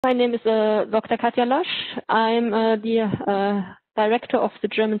My name is Dr. Katja Lasch. I'm the director of the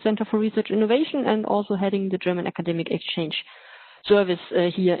German Center for Research Innovation and also heading the German Academic Exchange Service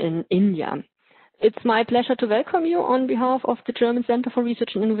here in India. It's my pleasure to welcome you on behalf of the German Center for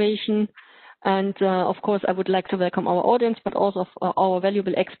Research and Innovation. And of course, I would like to welcome our audience, but also our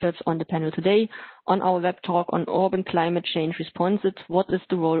valuable experts on the panel today on our web talk on urban climate change responses. What is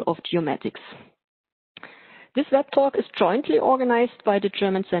the role of geomatics? This web talk is jointly organized by the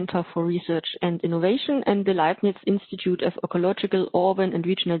German Center for Research and Innovation and the Leibniz-Institute of Ecological, Urban and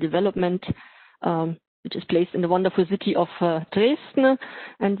Regional Development, which is placed in the wonderful city of Dresden.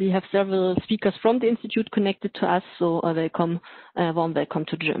 And we have several speakers from the institute connected to us, so warm welcome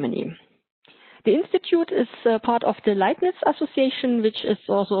to Germany. The institute is part of the Leibniz Association, which is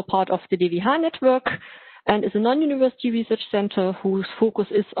also a part of the DWIH network, and is a non-university research center whose focus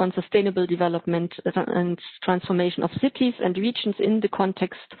is on sustainable development and transformation of cities and regions in the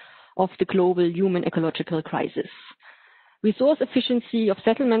context of the global human ecological crisis. Resource efficiency of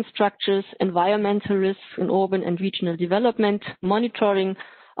settlement structures, environmental risks in urban and regional development, monitoring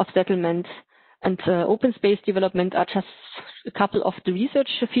of settlement, and open space development are just a couple of the research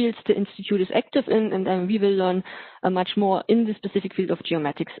fields the institute is active in, and we will learn much more in the specific field of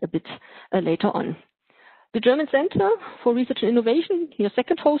geomatics a bit later on. The German Center for Research and Innovation, your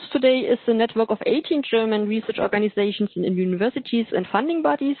second host today, is a network of 18 German research organizations in universities and funding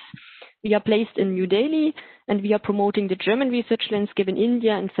bodies. We are placed in New Delhi, and we are promoting the German research landscape in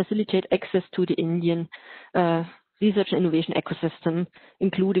India and facilitate access to the Indian research and innovation ecosystem,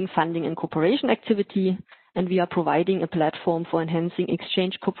 including funding and cooperation activity. And we are providing a platform for enhancing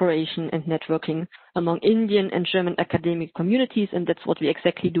exchange, cooperation, and networking among Indian and German academic communities, and that's what we're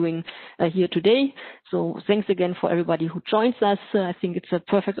exactly doing here today. So thanks again for everybody who joins us. I think it's a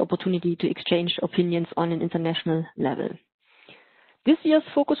perfect opportunity to exchange opinions on an international level. This year's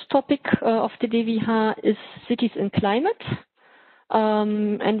focus topic of the DWIH is cities and climate.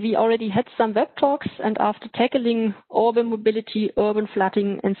 And we already had some web talks, and after tackling urban mobility, urban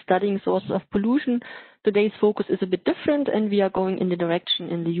flooding, and studying sources of pollution, today's focus is a bit different, and we are going in the direction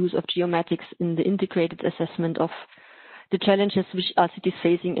in the use of geomatics in the integrated assessment of the challenges which are cities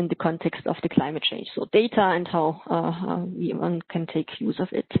facing in the context of the climate change. So data and how one can take use of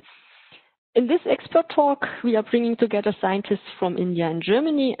it. In this expert talk, we are bringing together scientists from India and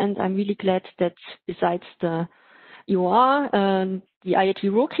Germany, and I'm really glad that besides the EOR, the IIT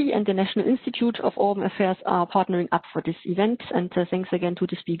Roorkee and the National Institute of Urban Affairs are partnering up for this event, and thanks again to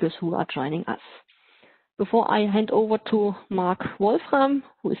the speakers who are joining us. Before I hand over to Mark Wolfram,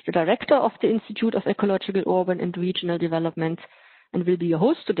 who is the director of the Institute of Ecological, Urban and Regional Development and will be your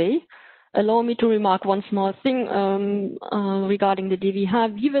host today, allow me to remark one small thing regarding the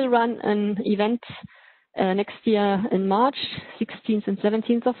DWIH. We will run an event next year in March, 16th and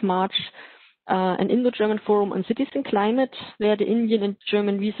 17th of March, an Indo-German forum on cities and climate, where the Indian and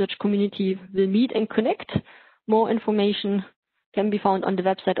German research community will meet and connect. More information can be found on the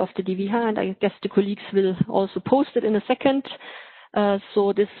website of the DWIH, and I guess the colleagues will also post it in a second.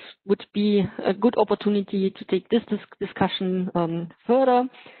 So this would be a good opportunity to take this discussion further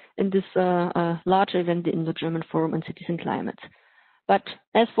in this larger event, the Indo-German Forum on Cities and Climate. But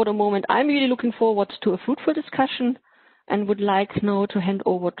as for the moment, I'm really looking forward to a fruitful discussion, and would like now to hand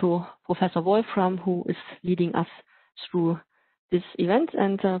over to Professor Wolfram, who is leading us through this event.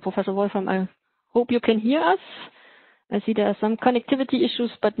 And Professor Wolfram, I hope you can hear us. I see there are some connectivity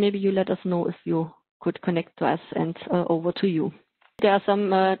issues, but maybe you let us know if you could connect to us, and over to you. There are some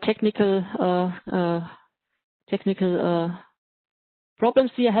technical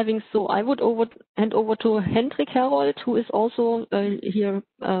problems we are having, so I would hand over to Hendrik Herold, who is also here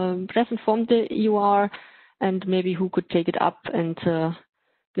present from the EOR, and maybe who could take it up and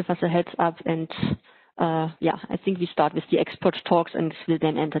give us a heads up. And yeah, I think we start with the expert talks and will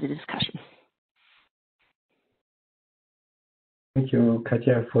then enter the discussion. Thank you,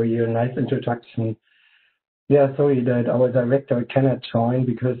 Katja, for your nice introduction. Yeah, sorry that our director cannot join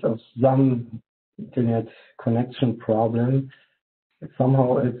because of some internet connection problem.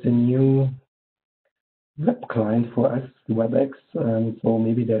 Somehow it's a new web client for us, WebEx, so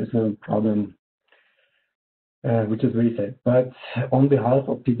maybe there is a problem. Which is really sad. But on behalf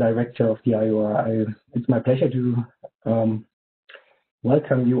of the director of the IOR, it's my pleasure to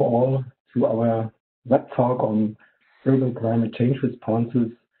welcome you all to our web talk on urban climate change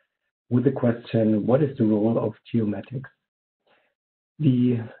responses with the question, what is the role of geomatics?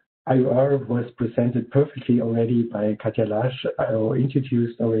 The IOR was presented perfectly already by Katja Lasch, or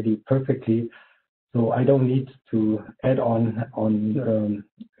introduced already perfectly, so I don't need to add on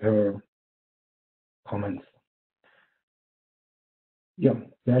her comments. yeah,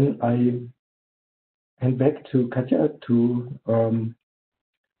 then I hand back to Katja to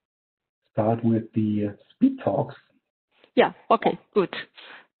start with the speed talks. Yeah, okay, good.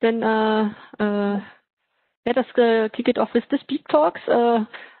 Then let us kick it off with the speed talks.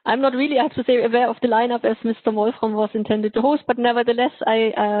 I'm not really, I have to say, aware of the lineup as Mr. Wolfram was intended to host, but nevertheless,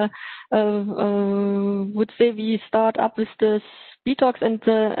 I would say we start up with the speed talks. And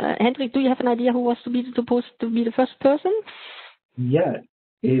Hendrik, do you have an idea who was supposed to be the first person? Yeah,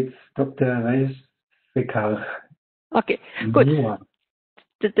 it's Dr. Reis-Sekar. Okay, good.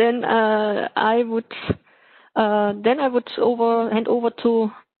 Then I would hand over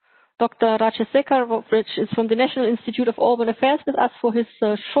to Dr. Rajesh Sekar, which is from the National Institute of Urban Affairs, with us for his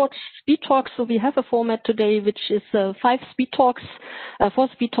short speed talks. So we have a format today, which is 4 speed talks,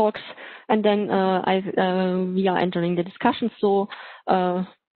 and then we are entering the discussion. So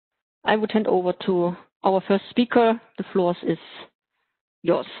I would hand over to our first speaker. The floor is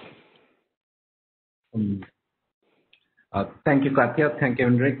yours. Thank you, Katja. Thank you,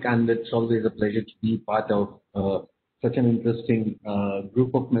 Hendrik. And it's always a pleasure to be part of such an interesting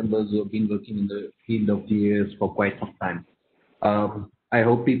group of members who have been working in the field of GIS for quite some time. I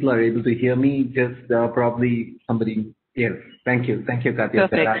hope people are able to hear me. Just probably somebody. Yes. Thank you. Thank you, Katja.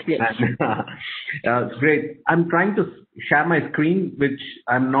 Perfect. Yes. Great. I'm trying to share my screen, which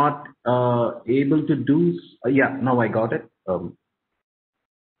I'm not able to do. Yeah, now I got it.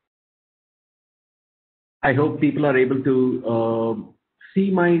 I hope people are able to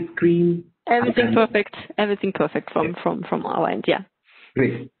see my screen. Everything perfect. Everything perfect from our end. Yeah.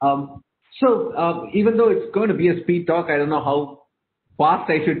 Great. So even though it's going to be a speed talk, I don't know how fast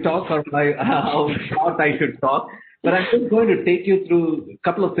I should talk or how short I should talk. But I'm just going to take you through a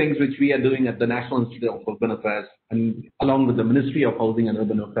couple of things which we are doing at the National Institute of Urban Affairs and along with the Ministry of Housing and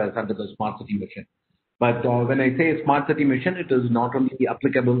Urban Affairs under the Smart City Mission. But when I say Smart City Mission, it is not only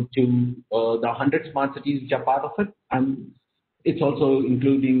applicable to the 100 smart cities which are part of it, and it's also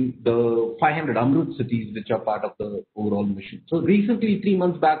including the 500 Amrut cities which are part of the overall mission. So recently, 3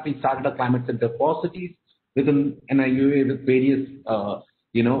 months back, we started a climate center for cities within NIUA with various,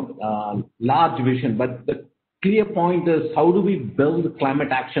 large vision. But the clear point is, how do we build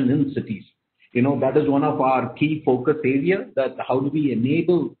climate action in cities? That is one of our key focus areas, that how do we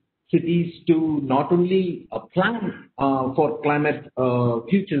enable cities to not only plan for climate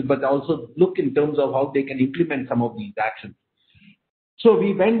futures, but also look in terms of how they can implement some of these actions. So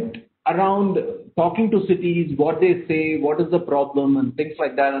we went around talking to cities, what they say, what is the problem, and things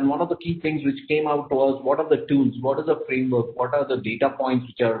like that. And one of the key things which came out was, what are the tools, what is the framework, what are the data points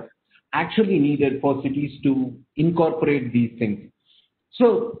which are actually needed for cities to incorporate these things.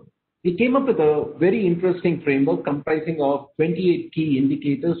 So we came up with a very interesting framework comprising of 28 key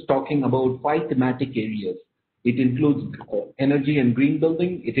indicators talking about 5 thematic areas. It includes energy and green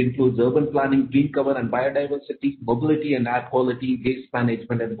building. It includes urban planning, green cover and biodiversity, mobility and air quality, waste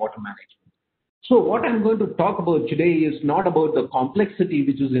management, and water management. So what I'm going to talk about today is not about the complexity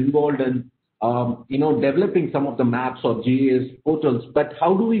which is involved in developing some of the maps or GIS portals, but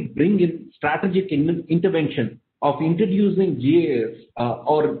how do we bring in strategic intervention of introducing GIS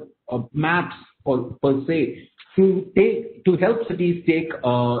or maps per se to help cities take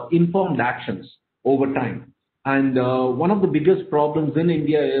informed actions over time. And one of the biggest problems in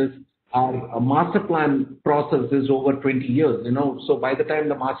India is our master plan process is over 20 years. So by the time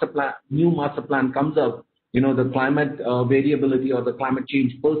the new master plan comes up, the climate variability or the climate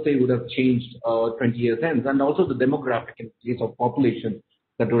change per se would have changed 20 years hence, and also the demographic in case of population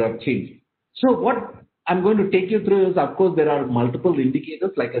that would have changed. So what I'm going to take you through is, of course, there are multiple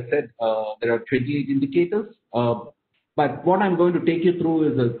indicators. Like I said, there are 28 indicators. But what I'm going to take you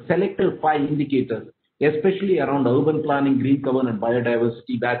through is a selected 5 indicators, especially around urban planning, green cover, and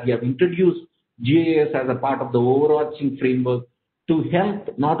biodiversity, that we have introduced GIS as a part of the overarching framework to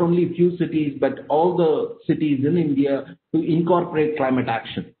help not only few cities, but all the cities in India to incorporate climate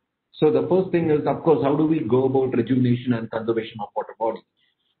action. So the first thing is, of course, how do we go about rejuvenation and conservation of water bodies?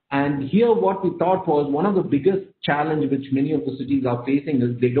 And here what we thought was, one of the biggest challenge which many of the cities are facing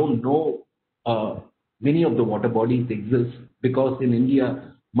is they don't know many of the water bodies exist, because in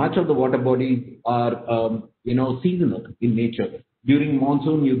India, much of the water bodies are seasonal in nature. During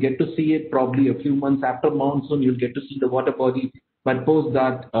monsoon, you get to see it. Probably a few months after monsoon, you'll get to see the water body, but post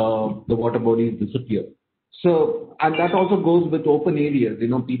that, the water bodies disappear. So, and that also goes with open areas.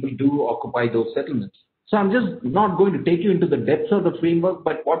 People do occupy those settlements. So I'm just not going to take you into the depths of the framework,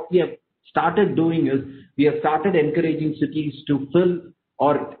 but what we have started doing is, we have started encouraging cities to fill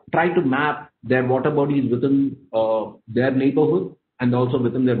or try to map their water bodies within their neighborhood, and also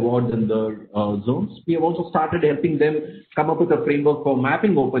within their wards and their zones. We have also started helping them come up with a framework for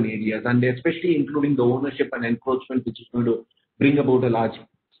mapping open areas, and especially including the ownership and encroachment, which is going to bring about a large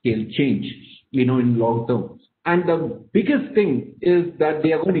scale change, in long term. And the biggest thing is that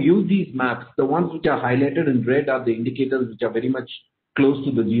they are going to use these maps. The ones which are highlighted in red are the indicators which are very much close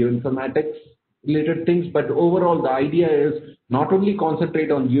to the geoinformatics related things. But overall, the idea is not only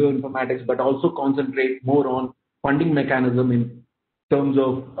concentrate on geoinformatics, but also concentrate more on funding mechanism in terms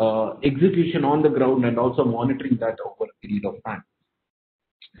of execution on the ground and also monitoring that over a period of time.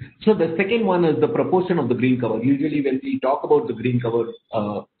 So the second one is the proportion of the green cover. Usually when we talk about the green cover,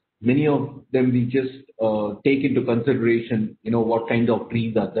 many of them we just take into consideration, what kind of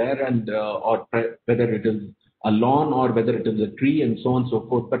trees are there and or whether it is a lawn or whether it is a tree and so on and so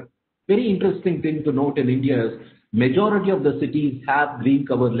forth. But very interesting thing to note in India is majority of the cities have green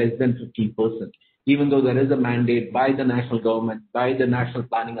cover less than 15%, even though there is a mandate by the national government, by the National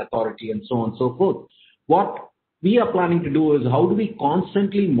Planning Authority and so on and so forth. What we are planning to do is how do we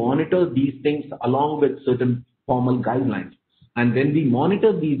constantly monitor these things along with certain formal guidelines. And when we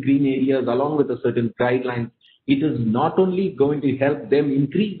monitor these green areas along with a certain guidelines, it is not only going to help them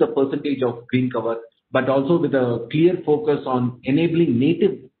increase the percentage of green cover, but also with a clear focus on enabling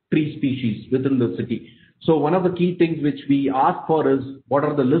native tree species within the city. So one of the key things which we ask for is what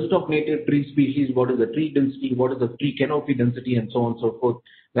are the list of native tree species, what is the tree density, what is the tree canopy density, and so on and so forth,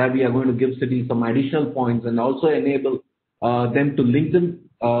 where we are going to give cities some additional points and also enable them to link them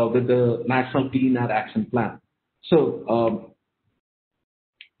with the National Clean Air Action Plan. So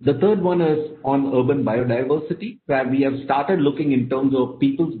the third one is on urban biodiversity, where we have started looking in terms of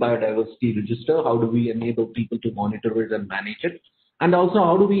people's biodiversity register. How do we enable people to monitor it and manage it? And also,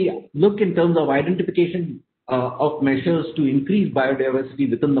 how do we look in terms of identification of measures to increase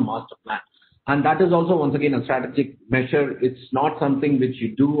biodiversity within the master plan? And that is also, once again, a strategic measure. It's not something which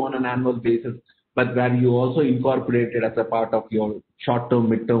you do on an annual basis, but where you also incorporate it as a part of your short-term,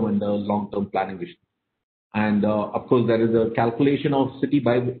 mid-term, and the long-term planning vision. And of course, there is a calculation of city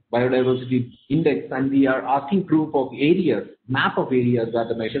biodiversity index, and we are asking proof of areas, map of areas where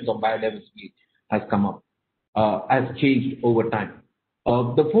the measures of biodiversity has come up, has changed over time.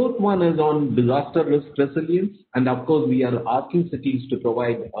 The fourth one is on disaster risk resilience, and of course, we are asking cities to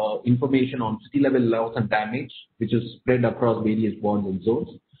provide information on city level loss and damage, which is spread across various wards and zones.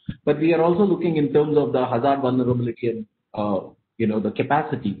 But we are also looking in terms of the hazard vulnerability and the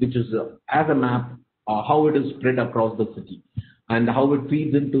capacity, which is as a map, how it is spread across the city, and how it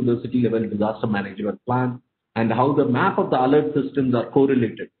feeds into the city level disaster management plan, and how the map of the alert systems are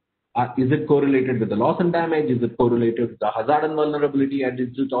correlated. Is it correlated with the loss and damage? Is it correlated with the hazard and vulnerability? And is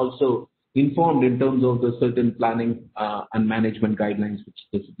it also informed in terms of the certain planning and management guidelines which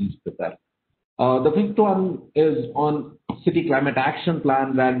the cities prepare? The fifth one is on city climate action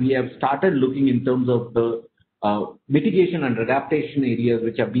plan, where we have started looking in terms of the mitigation and adaptation areas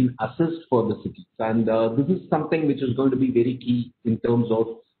which have been assessed for the cities. And this is something which is going to be very key in terms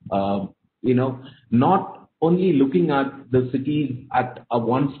of, not only looking at the cities at a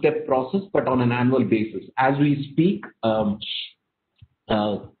one-step process, but on an annual basis. As we speak,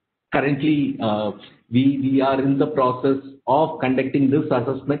 currently, we are in the process of conducting this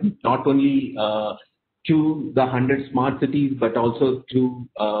assessment, not only to the 100 smart cities, but also to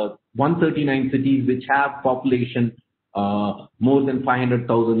 139 cities which have population more than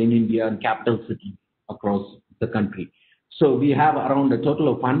 500,000 in India and capital cities across the country. So we have around a total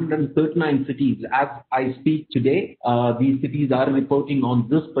of 139 cities. As I speak today, these cities are reporting on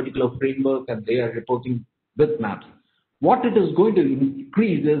this particular framework, and they are reporting with maps. What it is going to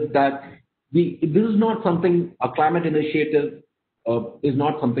increase is that this is not something, a climate initiative is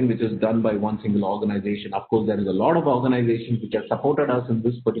not something which is done by one single organization. Of course, there is a lot of organizations which have supported us in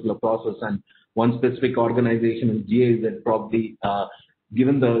this particular process, and one specific organization is GIZ. Probably,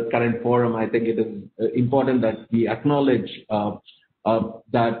 given the current forum, I think it is important that we acknowledge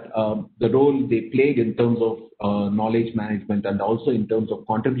that the role they played in terms of knowledge management, and also in terms of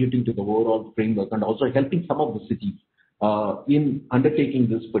contributing to the overall framework, and also helping some of the cities in undertaking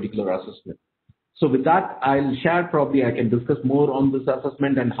this particular assessment. So with that, I'll share, probably I can discuss more on this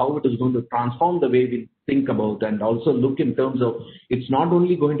assessment and how it is going to transform the way we think about, and also look in terms of, it's not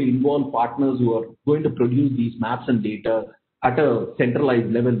only going to involve partners who are going to produce these maps and data at a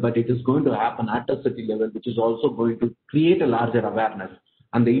centralized level, but it is going to happen at a city level, which is also going to create a larger awareness.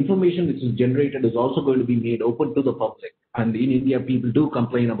 And the information which is generated is also going to be made open to the public. And in India, people do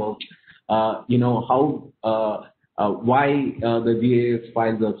complain about, why the GIS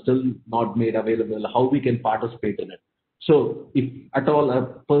files are still not made available, how we can participate in it. So if at all a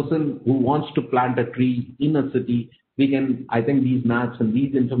person who wants to plant a tree in a city, I think these maps and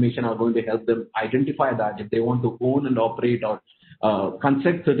these information are going to help them identify that if they want to own and operate or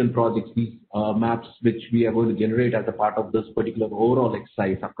construct certain projects, these maps which we are going to generate as a part of this particular overall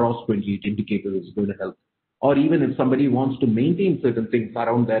exercise across 28 indicators is going to help. Or even if somebody wants to maintain certain things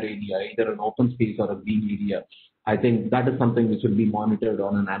around their area, either an open space or a green area, I think that is something which will be monitored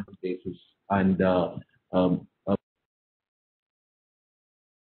on an annual basis. And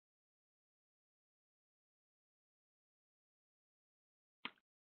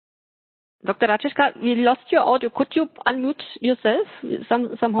Dr. Rajeshkar, we lost your audio. Could you unmute yourself?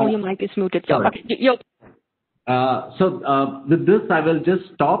 Somehow your mic is muted. Yeah, okay. With this, I will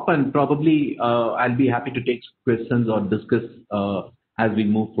just stop and probably I'll be happy to take questions or discuss as we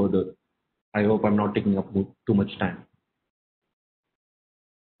move further. I hope I'm not taking up too much time.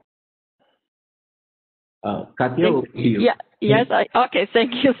 Katya, over to you. Yeah. Yes. Okay.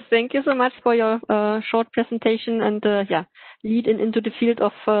 Thank you. Thank you so much for your short presentation and lead into the field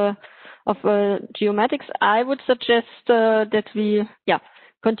of geomatics. I would suggest that we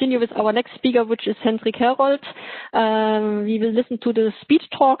continue with our next speaker, which is Hendrik Herold. We will listen to the speed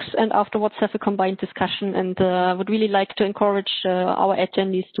talks and afterwards have a combined discussion, and would really like to encourage our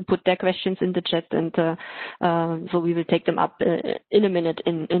attendees to put their questions in the chat, and so we will take them up in a minute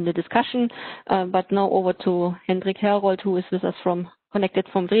in the discussion. But now over to Hendrik Herold, who is with us connected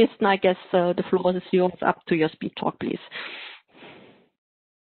from Dresden. I guess the floor is yours. Up to your speed talk, please.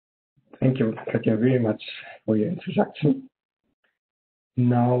 Thank you, Katja, very much for your introduction.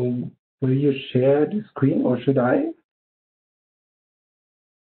 Now, will you share the screen or should I?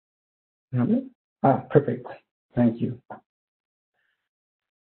 Perfect. Thank you.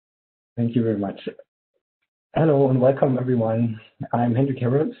 Thank you very much. Hello and welcome everyone. I'm Hendrik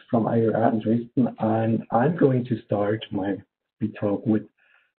Herold from IRA in Dresden, and I'm going to start my speed talk with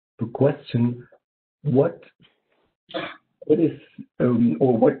the question, what is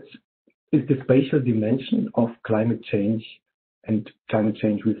the spatial dimension of climate change and climate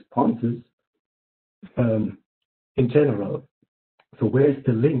change responses in general? So where is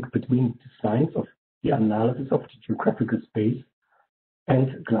the link between the science of the analysis of the geographical space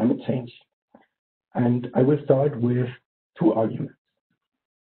and climate change? And I will start with two arguments.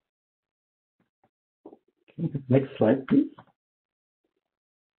 Next slide, please.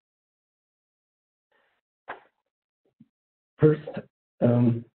 First,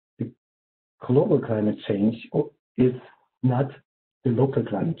 the global climate change is not the local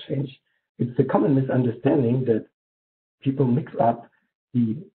climate change. It's a common misunderstanding that people mix up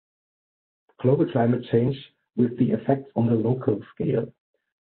the global climate change with the effects on the local scale.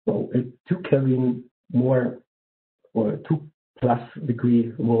 So a 2 Kelvin more or 2+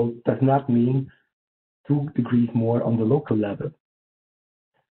 degree world does not mean 2 degrees more on the local level.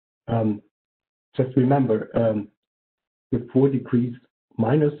 Just remember, the 4 degrees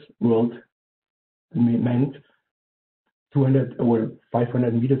minus world meant 200 or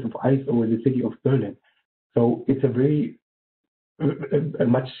 500 meters of ice over the city of Berlin. So it's a very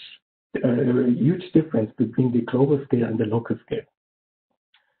huge difference between the global scale and the local scale.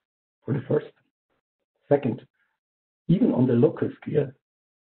 For the first. Second, even on the local scale,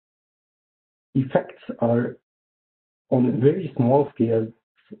 effects are on a very small scale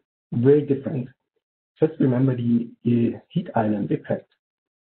very different. Just remember the heat island effect.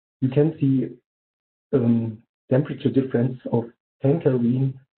 You can see temperature difference of 10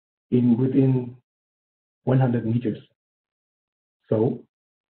 Kelvin within 100 meters. So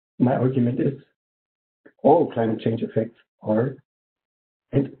my argument is all climate change effects are,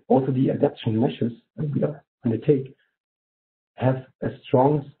 and also the adaptation measures that we undertake, have a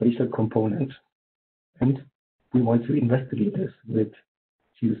strong spatial component. And we want to investigate this with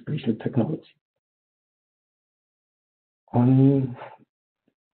geospatial technology.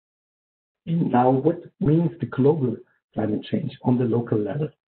 Now, what means the global climate change on the local level?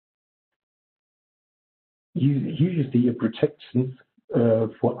 You see projections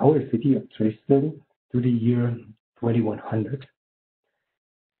for our city of Dresden to the year 2100.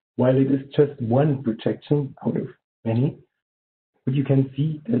 While it is just one projection out of many, but you can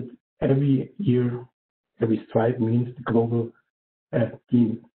see that every year, every stripe means the global,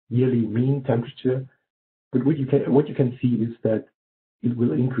 the yearly mean temperature. But what you can see is that it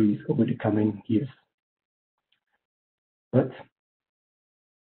will increase over the coming years. But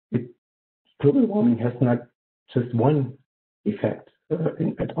global warming has not just one effect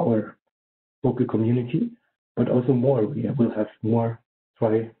at our local community, but also more. We will have more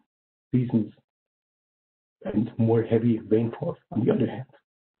dry seasons and more heavy rainfall on the other hand.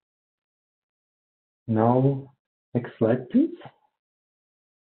 Now, next slide, please.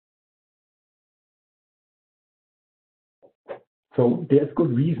 So there's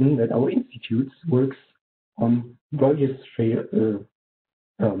good reason that our institute works on various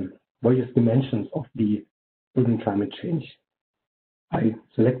dimensions of the urban climate change. I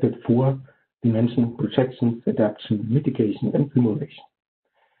selected 4 dimensions: projections, adaptation, mitigation, and simulation.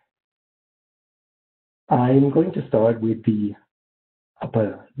 I'm going to start with the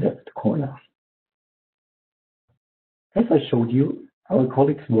upper left corner. As I showed you, our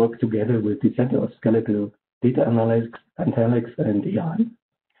colleagues work together with the Center of Skeletal Data Analytics and AI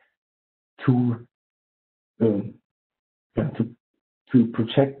to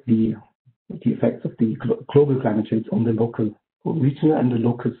project the effects of the global climate change on the local, regional, and the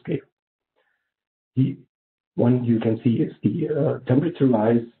local scale. The one you can see is the temperature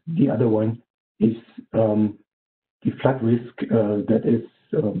rise. The other one is the flood risk that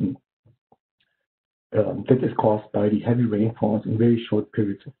is caused by the heavy rainfalls in very short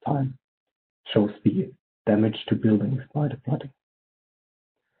periods of time. Shows the damage to buildings by the flooding.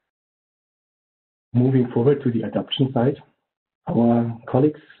 Moving forward to the adoption side, our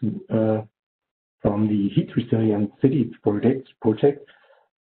colleagues from the Heat Resilient City project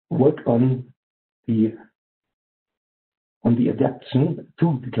work on the adaptation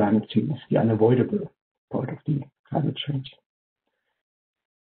to the climate change, the unavoidable part of the climate change.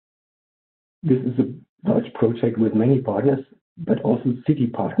 This is a large project with many partners, but also city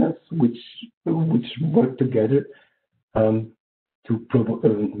partners, which work together to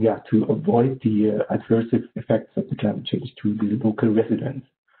avoid the adverse effects of the climate change to the local residents.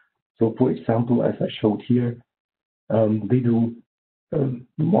 So, for example, as I showed here, they do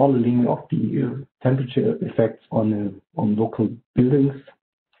modeling of the temperature effects on local buildings.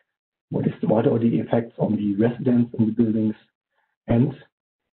 What are the effects on the residents in the buildings, and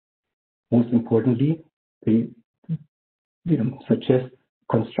most importantly, they suggest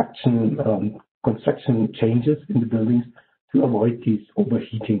construction changes in the buildings to avoid these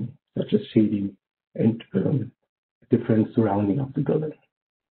overheating, such as shading and different surrounding of the building.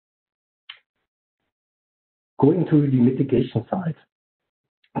 Going to the mitigation side,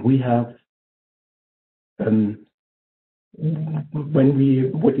 we have what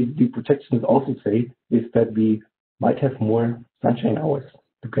the projections also say is that we might have more sunshine hours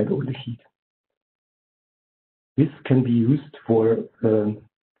to get over the heat. This can be used for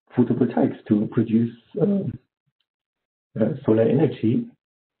photovoltaics to produce solar energy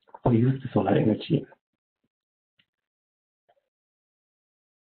or use the solar energy.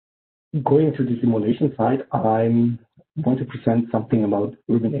 Going to the simulation side, I want to present something about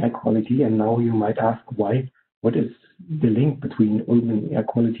urban air quality, and now you might ask why. What is the link between urban air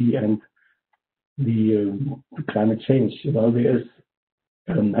quality and the climate change? Well, there is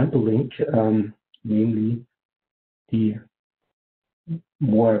an ample link, namely the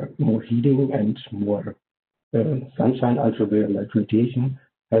more heating and more sunshine, ultraviolet radiation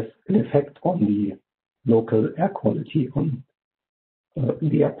has an effect on the local air quality, on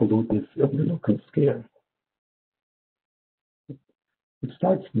the air pollutants on the local scale. It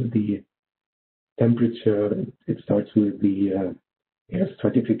starts with the temperature, it starts with the air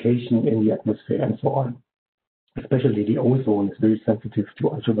stratification in the atmosphere, and so on. Especially the ozone is very sensitive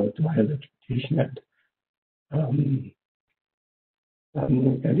to ultraviolet radiation and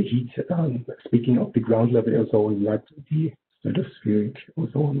the heat. Speaking of the ground level ozone, not the stratospheric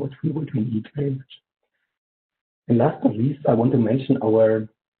ozone, which we need very much. And last but not least, I want to mention our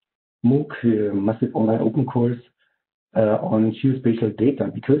MOOC, Massive Online Open Course, on geospatial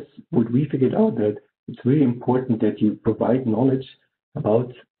data, because what we figured out that it's very important that you provide knowledge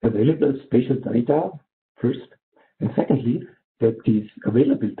about available spatial data first, and secondly, that these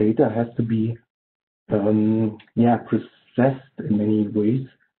available data has to be processed in many ways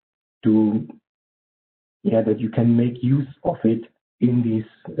to that you can make use of it in these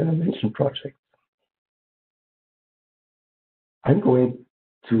mentioned projects. I'm going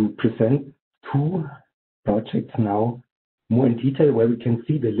to present 2 projects now more in detail, where we can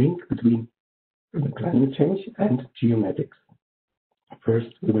see the link between urban climate change and geomatics. First,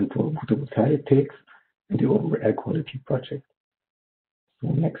 we went for photovoltaics and the urban air quality project. So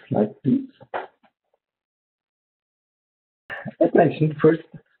next slide, please. As mentioned, first,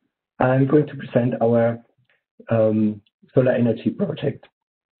 I'm going to present our solar energy project.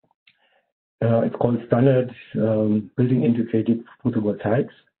 It's called Standard Building Integrated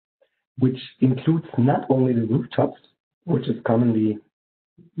Photovoltaics, which includes not only the rooftops, which is commonly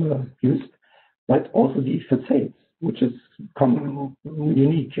used, but also the facades, which is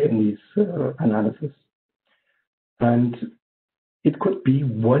unique in these analysis. And it could be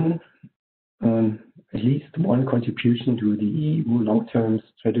at least one contribution to the EU long-term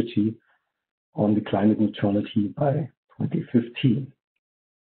strategy on the climate neutrality by 2015.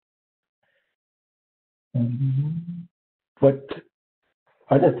 What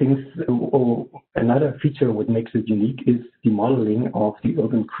other things, or another feature what makes it unique is the modeling of the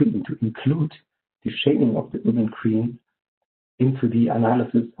urban green, to include the shading of the urban green into the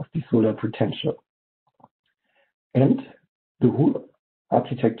analysis of the solar potential. And the whole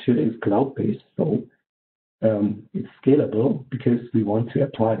architecture is cloud-based, so it's scalable because we want to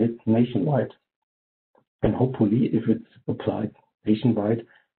apply it nationwide. And hopefully, if it's applied nationwide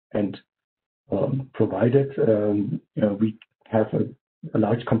and provided, we have a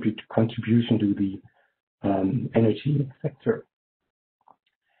large contribution to the energy sector.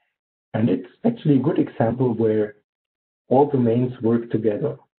 And it's actually a good example where all domains work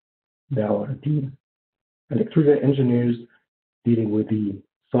together. There are the electrical engineers dealing with the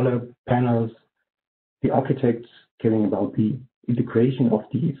solar panels, the architects caring about the integration of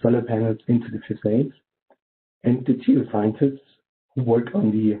the solar panels into the facades, and the geoscientists who work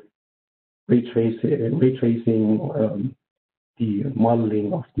on the ray tracing, the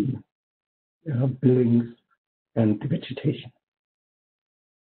modeling of the buildings and the vegetation.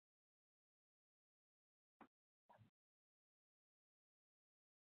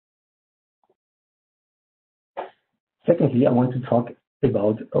 Secondly, I want to talk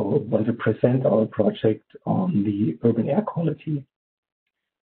about, or want to present our project on the urban air quality.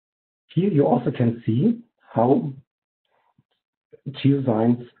 Here you also can see how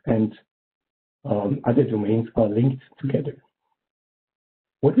geoscience and other domains are linked together.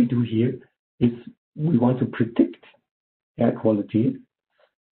 What we do here is we want to predict air quality,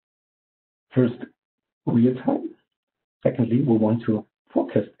 first real time. Secondly, we want to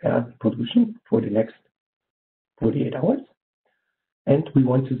forecast air pollution for the next 48 hours. And we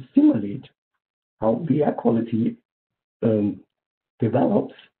want to simulate how the air quality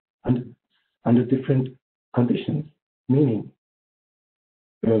develops under different conditions, meaning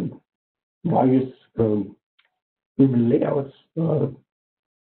various urban layouts,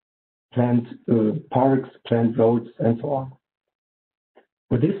 planned parks, planned roads, and so on.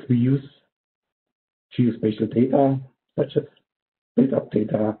 For this, we use geospatial data, such as built-up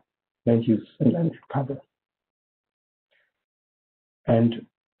data, land use, and land cover. And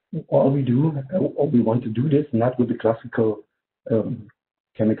all we want to do this not with the classical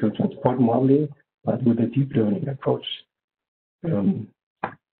chemical transport modeling, but with a deep learning approach.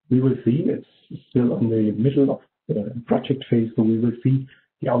 We will see, it's still on the middle of the project phase, so we will see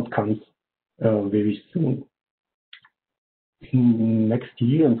the outcomes very soon. In next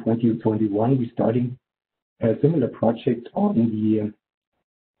year, in 2021, we're starting a similar project on the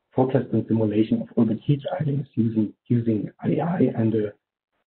forecast and simulation of urban heat islands using AI and a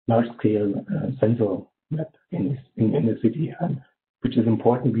large-scale sensor map in the city, which is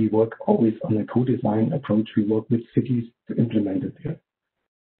important. We work always on a co-design approach. We work with cities to implement it there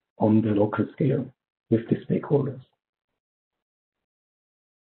on the local scale with the stakeholders.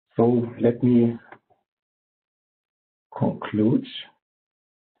 So let me conclude.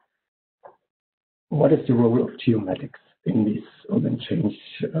 What is the role of geomatics in this urban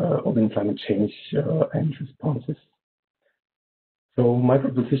climate change and responses? So my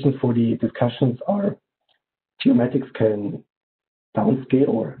propositions for the discussions are: geomatics can downscale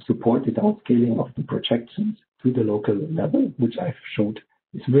or support the downscaling of the projections to the local level, which I've showed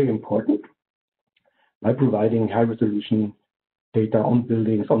is very important, by providing high resolution data on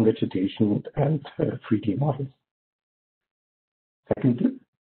buildings, on vegetation, and 3D models. Secondly,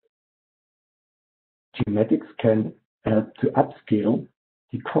 geomatics can help to upscale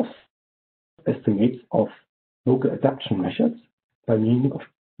the cost estimates of local adaptation measures by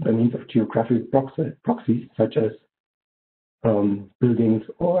means of geographic proxies such as buildings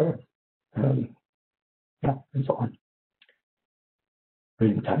or and so on.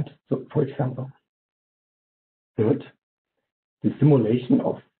 Building types, so for example. Third, the simulation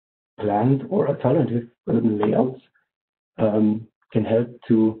of planned or alternative urban layouts can help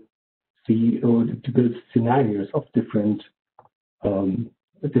to see or to build scenarios of different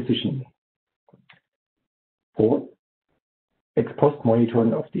decisions. Fourth, ex post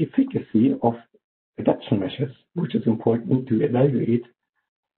monitoring of the efficacy of adaptation measures, which is important to evaluate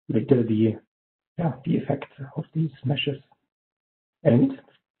later the effects of these measures. And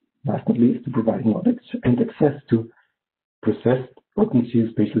last but not least, to provide knowledge and access to processed open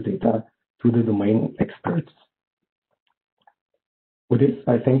geospatial data to the domain experts. With this,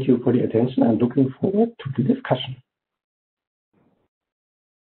 I thank you for the attention. I'm looking forward to the discussion.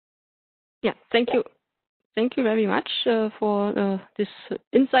 Yeah, thank you. Thank you very much for this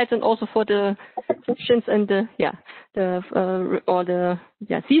insights and also for the questions and the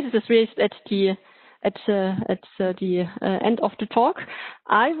thesis raised at the at the end of the talk.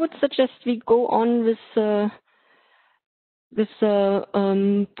 I would suggest we go on with Professor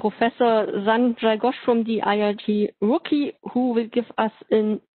Sanjay Ghosh from the IIT Roorkee, who will give us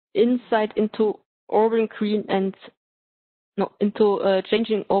an insight into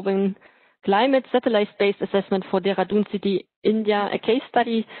changing urban climate satellite-based assessment for Dehradun city, India, a case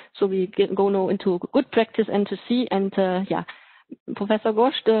study. So we go now into good practice and to see. And yeah, Professor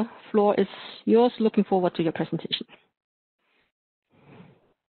Ghosh, the floor is yours. Looking forward to your presentation.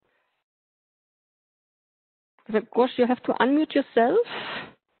 Professor Ghosh, you have to unmute yourself.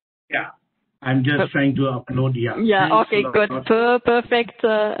 Yeah, I'm just trying to upload. Yeah. Yeah. Okay. Good. Perfect.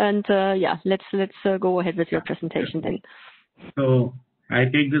 And yeah, let's go ahead with your presentation then. So I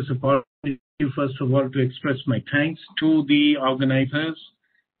take this opportunity, first of all, to express my thanks to the organizers.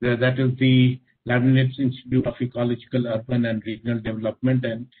 That is the Leibniz-Institute of Ecological, Urban and Regional Development,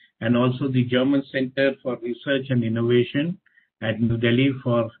 and also the German Center for Research and Innovation at New Delhi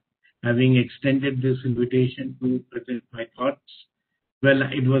for having extended this invitation to present my thoughts. Well,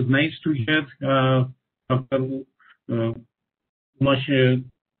 it was nice to hear Dr. Uma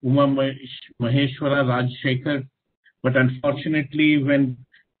Maheshwara Rajshekhar, but unfortunately, when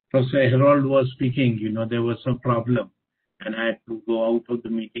Professor Harold was speaking, there was some problem, and I had to go out of the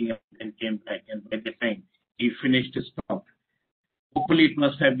meeting and then came back. And by the time he finished his talk, hopefully it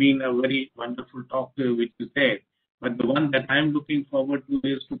must have been a very wonderful talk which is there. But the one that I'm looking forward to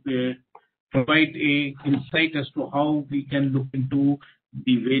is to provide a insight as to how we can look into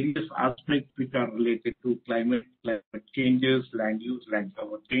the various aspects which are related to climate changes, land use, land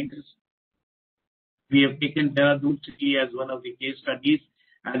cover changes. We have taken Dehradun city as one of the case studies,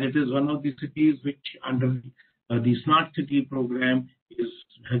 and it is one of the cities which under the Smart City program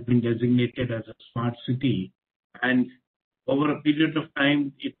has been designated as a smart city. And over a period of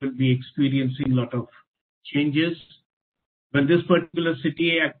time, it will be experiencing a lot of changes. But this particular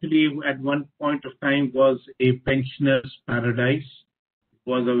city actually at one point of time was a pensioner's paradise. It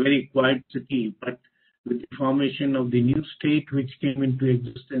was a very quiet city, but with the formation of the new state which came into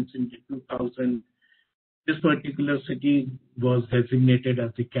existence in 2000, this particular city was designated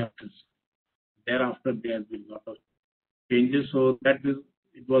as the capital. Thereafter, there has been a lot of changes. So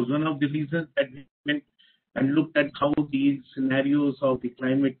it was one of the reasons that we went and looked at how these scenarios of the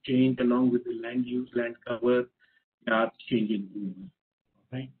climate change along with the land use, land cover are changing.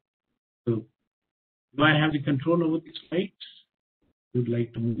 Right. So do I have the control over the slides? Would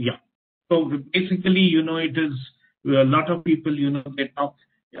like to move? Yeah. So basically, it is a lot of people, they talk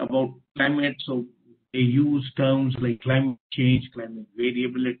about climate. So they use terms like climate change, climate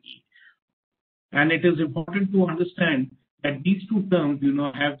variability. And it is important to understand that these two terms,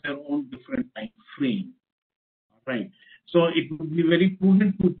 have their own different time frame. Right. So it would be very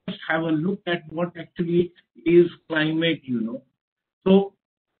prudent to just have a look at what actually is climate, So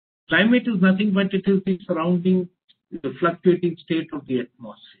climate is nothing but it is the surrounding, the fluctuating state of the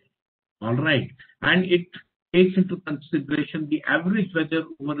atmosphere. All right. And it takes into consideration the average weather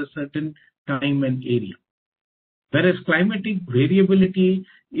over a certain time and area. Whereas climatic variability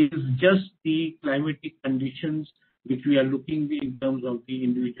is just the climatic conditions which we are looking in terms of the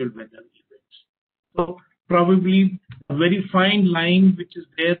individual weather events. So probably a very fine line which is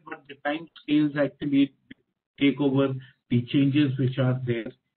there, but the time scales actually take over the changes which are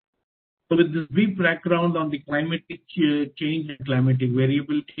there. So with this brief background on the climatic change and climatic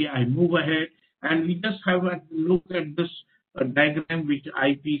variability, I move ahead and we just have a look at this diagram which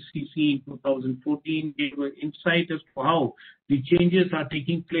IPCC in 2014 gave an insight as to how the changes are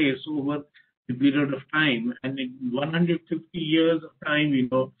taking place over the period of time. And in 150 years of time,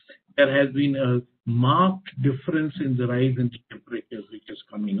 there has been a marked difference in the rise in the temperatures which is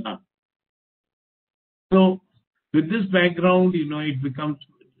coming up. So with this background, it becomes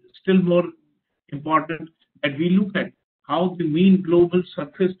still more important that we look at how the mean global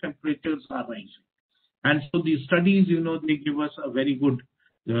surface temperatures are rising. And so these studies, they give us a very good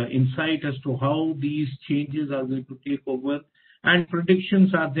insight as to how these changes are going to take over. And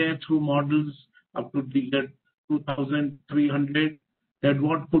predictions are there through models up to the year 2300 that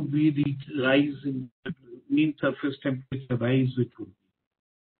what could be the rise in mean surface temperature rise which would be.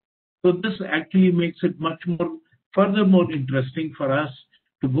 So this actually makes it much more, furthermore interesting for us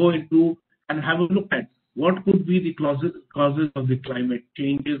to go into and have a look at what could be the causes of the climate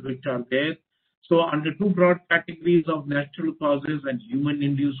changes which are there. So under two broad categories of natural causes and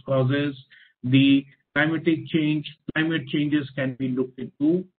human-induced causes, the climate changes can be looked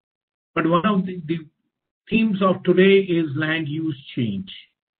into. But one of the themes of today is land use change.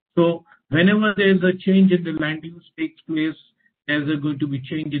 So whenever there is a change in the land use takes place, there's going to be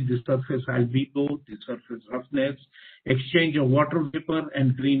change in the surface albedo, the surface roughness, exchange of water vapor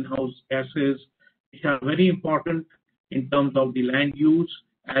and greenhouse gases, which are very important in terms of the land use,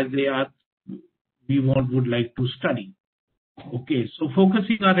 as they are would like to study. Okay, so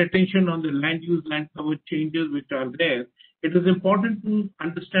focusing our attention on the land use, land cover changes which are there, it is important to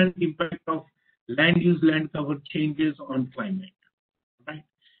understand the impact of land use, land cover changes on climate. Right?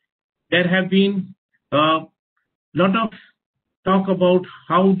 There have been a lot of talk about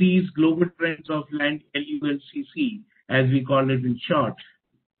how these global trends of land LULCC, as we call it in short,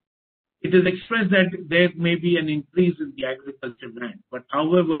 it is expressed that there may be an increase in the agricultural land, but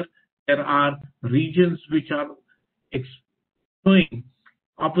however, there are regions which are showing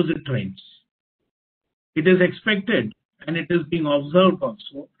opposite trends. It is expected, and it is being observed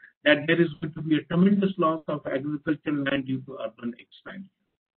also, that there is going to be a tremendous loss of agricultural land due to urban expansion.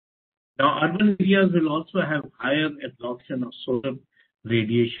 Now, urban areas will also have higher absorption of solar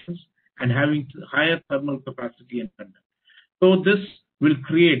radiations and having higher thermal capacity and conduct. So this will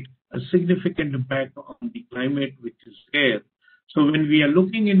create a significant impact on the climate which is there. So when we are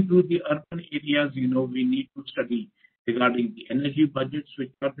looking into the urban areas, we need to study regarding the energy budgets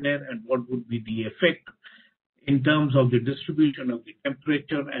which are there and what would be the effect in terms of the distribution of the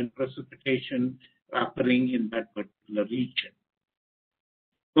temperature and precipitation occurring in that particular region.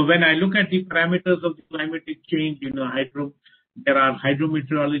 So when I look at the parameters of the climatic change, there are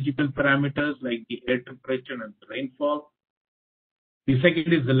hydrometeorological parameters like the air temperature and the rainfall. The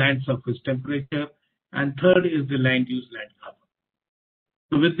second is the land surface temperature, and third is the land use, land cover.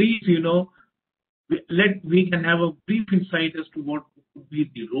 So with these, we can have a brief insight as to what would be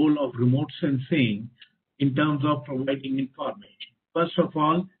the role of remote sensing in terms of providing information. First of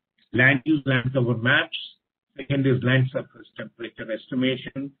all, land use, land cover maps. Second is land surface temperature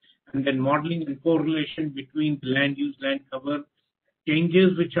estimation, and then modeling and correlation between the land use, land cover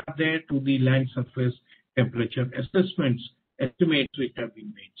changes which are there to the land surface temperature estimates which have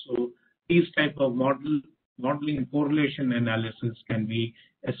been made. So these type of modeling and correlation analysis can be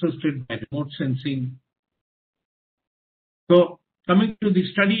assisted by remote sensing. So coming to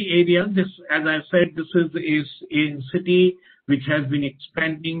the study area, this, as I said, this is a city which has been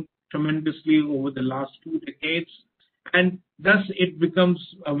expanding tremendously over the last 2 decades, and thus it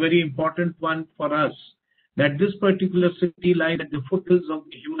becomes a very important one for us that this particular city lies at the foothills of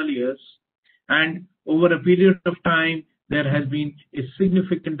the Himalayas, and over a period of time there has been a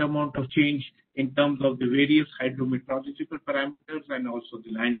significant amount of change in terms of the various hydrometeorological parameters and also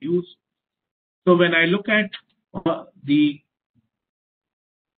the land use. So when I look at the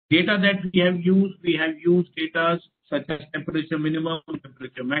data that we have used data such as temperature minimum,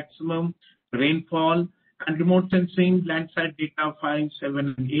 temperature maximum, rainfall, and remote sensing Landsat data 5,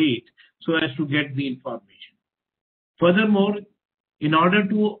 7, and 8, so as to get the information. Furthermore, in order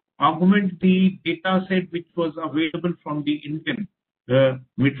to augment the data set which was available from the Indian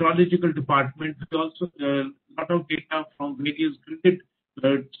meteorological department, we also a lot of data from various gridded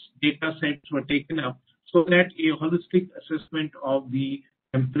data sets were taken up so that a holistic assessment of the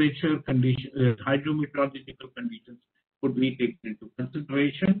temperature condition, hydrometeorological conditions could be taken into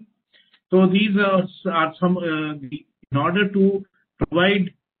consideration. So these are some, in order to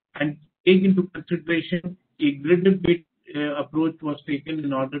provide and take into consideration, a gridded approach was taken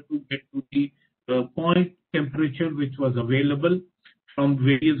in order to get to the point temperature which was available from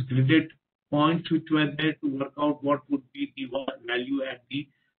various gridded points which were there to work out what would be the value at the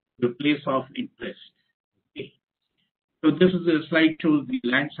place of interest. Okay. So this is a slide shows the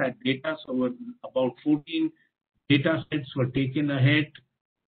Landsat data. So about 14 data sets were taken ahead.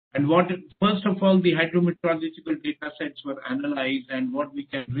 And first of all, the hydrometeorological data sets were analyzed, and what we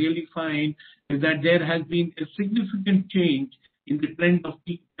can really find is that there has been a significant change in the trend of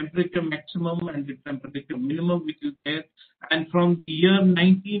the temperature maximum and the temperature minimum which is there. And from the year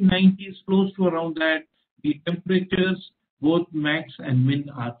 1990s, close to around that, the temperatures, both max and min,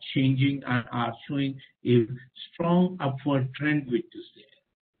 are changing and are showing a strong upward trend which is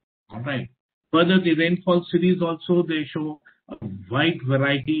there. All right. Further, the rainfall series also, they show a wide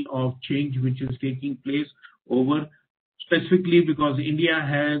variety of change which is taking place over, specifically because India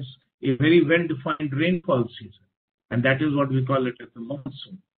has a very well-defined rainfall season, and that is what we call it as the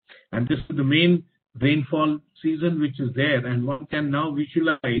monsoon. And this is the main rainfall season which is there, and one can now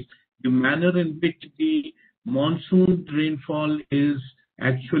visualize the manner in which the monsoon rainfall is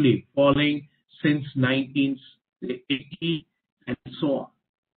actually falling since 1980 and so on.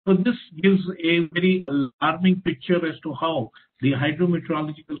 So this gives a very alarming picture as to how the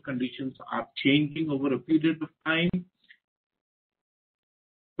hydrometeorological conditions are changing over a period of time.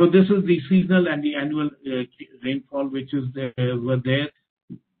 So this is the seasonal and the annual rainfall, which is were there.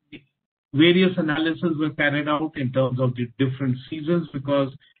 Various analyses were carried out in terms of the different seasons,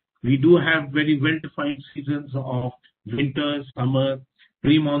 because we do have very well-defined seasons of winter, summer,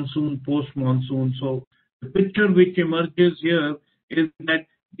 pre-monsoon, post-monsoon. So the picture which emerges here is that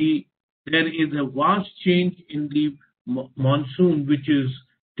there is a vast change in the monsoon which is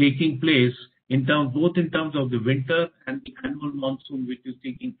taking place both in terms of the winter and the annual monsoon which is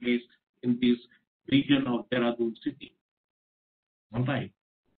taking place in this region of Dehradun city. All right.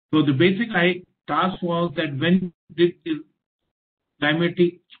 So the basic task was that when did the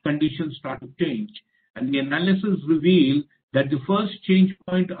climatic conditions start to change? And the analysis revealed that the first change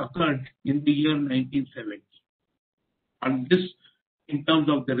point occurred in the year 1970. And this in terms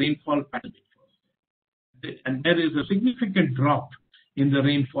of the rainfall pattern. And there is a significant drop in the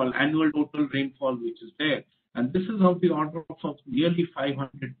rainfall, annual total rainfall, which is there. And this is of the order of nearly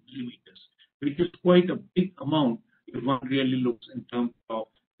 500 millimeters, which is quite a big amount if one really looks in terms of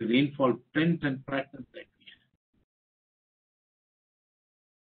the rainfall trends and patterns that we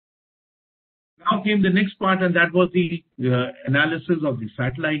have. Now came the next part, and that was the analysis of the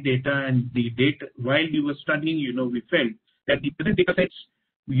satellite data. And the data, while we were studying, we felt that the present data sets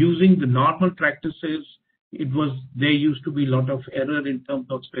using the normal practices, there used to be a lot of error in terms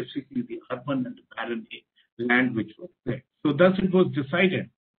of specifically the urban and the barren land which was there. So thus it was decided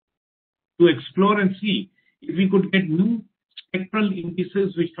to explore and see if we could get new spectral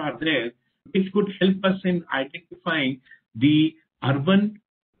indices which are there, which could help us in identifying the urban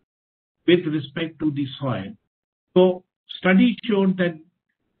with respect to the soil. So studies showed that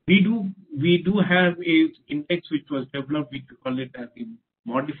we do have an index which was developed, we could call it as the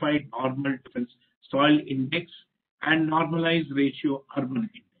modified normal difference soil index and normalized ratio urban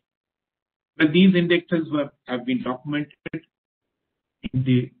index. But these indexes have been documented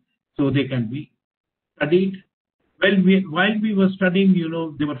so they can be studied. While we were studying,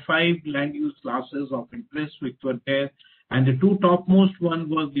 there were 5 land use classes of interest which were there, and the 2 topmost one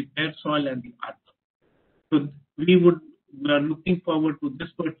was the bare soil and the urban. So we were looking forward to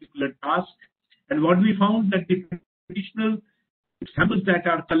this particular task, and what we found that the traditional samples that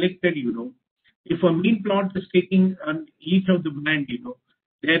are collected, if a mean plot is taking on each of the band,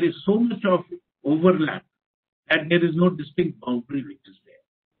 there is so much of overlap that there is no distinct boundary which is there,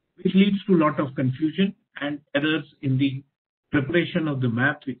 which leads to a lot of confusion and errors in the preparation of the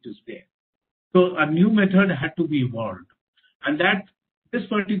map which is there. So a new method had to be evolved, and this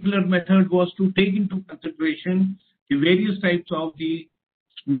particular method was to take into consideration the various types of the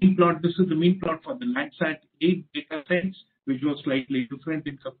mean plot. This is the mean plot for the Landsat 8 data sets, which was slightly different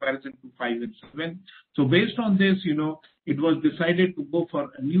in comparison to 5 and 7. So based on this, it was decided to go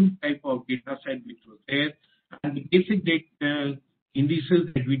for a new type of data set which was there. And the basic data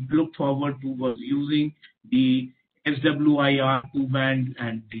indices that we looked forward to was using the SWIR 2-band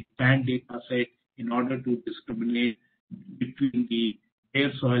and the band data set in order to discriminate between the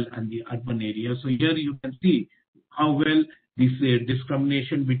bare soil and the urban area. So here you can see how well this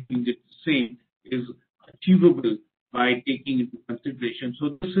discrimination between the same is achievable by taking into consideration.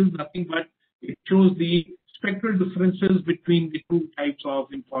 So this is nothing but it shows the spectral differences between the 2 types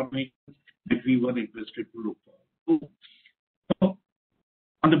of information that we were interested to look for. So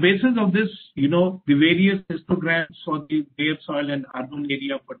on the basis of this, the various histograms for the bare soil and urban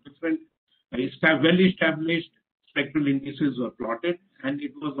area for different well-established spectral indices were plotted, and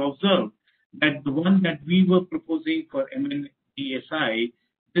it was observed that the one that we were proposing for MNDSI,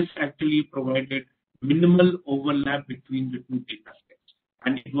 this actually provided minimal overlap between the 2 data sets,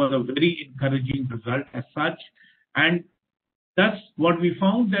 and it was a very encouraging result as such. And thus what we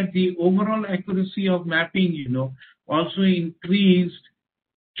found that the overall accuracy of mapping also increased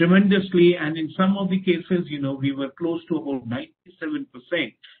tremendously, and in some of the cases we were close to about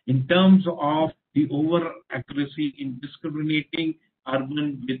 97% in terms of the overall accuracy in discriminating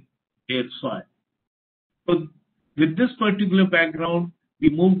urban with bare soil. So with this particular background, we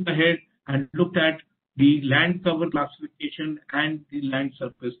moved ahead and looked at the land cover classification and the land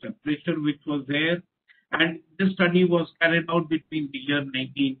surface temperature which was there. And this study was carried out between the year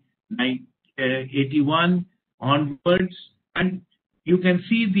 1981 onwards. And you can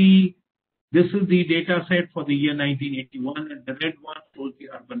see this is the data set for the year 1981, and the red one shows the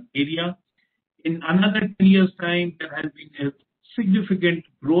urban area. In another 10 years' time, there has been a significant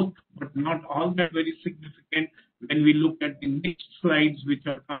growth, but not all that very significant when we look at the next slides which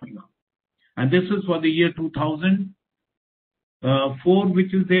are coming up. And this is for the year 2004,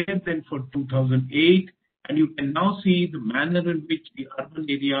 which is there, then for 2008. And you can now see the manner in which the urban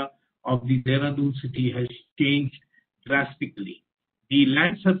area of the Dehradun city has changed drastically. the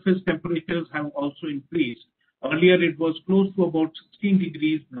land surface temperatures have also increased. Earlier it was close to about 16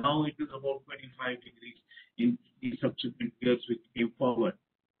 degrees, now it is about 25 degrees in the subsequent years which came forward.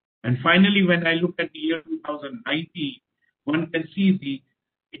 And finally, when I look at the year 2019, one can see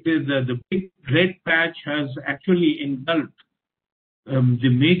the big red patch has actually engulfed the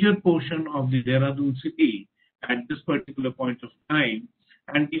major portion of the Dehradun city at this particular point of time.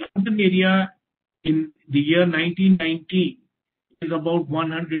 And the urban area in the year 1990 is about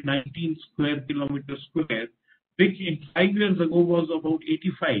 119 square kilometers square, which in 5 years ago was about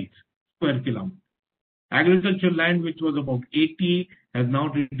 85 square kilometers. Agricultural land, which was about 80, has now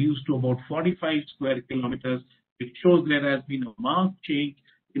reduced to about 45 square kilometers, which shows there has been a marked change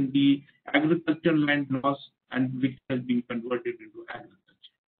in the agricultural land loss and which has been converted into agriculture.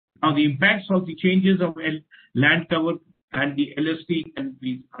 Now, the impacts of the changes of land cover and the LST can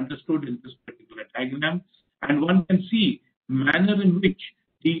be understood in this particular diagram, and one can see the manner in which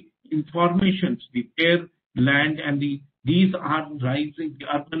the informations, the bare land and these are rising, the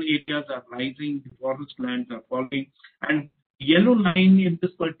urban areas are rising, the forest lands are falling, and the yellow line in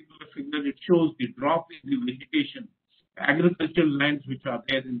this particular figure, it shows the drop in the vegetation, agricultural lands which are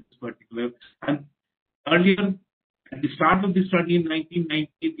there in this particular. And earlier, at the start of the study in 1990,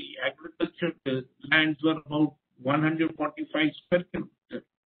 the agricultural lands were about 145 square kilometers.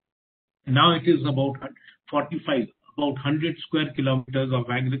 Now it is about 100 square kilometers of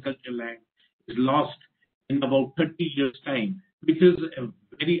agricultural land is lost in about 30 years' time, which is a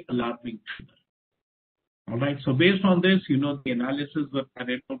very alarming figure. All right. So based on this, the analysis was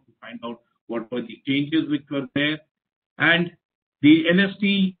carried out to find out what were the changes which were there, and the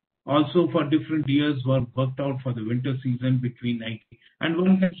LST also for different years were worked out for the winter season between 90. And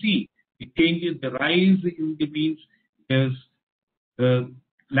one can see the changes, the rise in the means is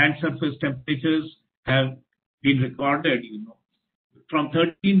land surface temperatures have been recorded, from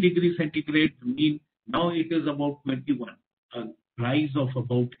 13 degrees centigrade mean, now it is about 21, a rise of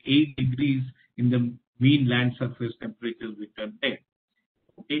about 8 degrees in the mean land surface temperatures which are there.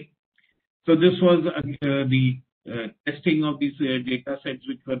 Okay, so this was the testing of these data sets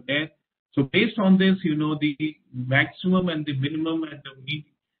which were there. So based on this, the maximum and the minimum and the mean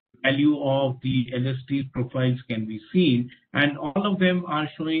value of the LST profiles can be seen, and all of them are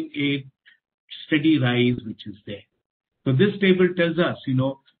showing a steady rise which is there. So this table tells us,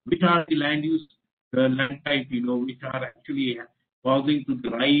 which are the land use, land type, which are actually causing to the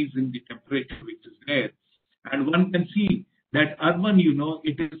rise in the temperature which is there. And one can see that urban,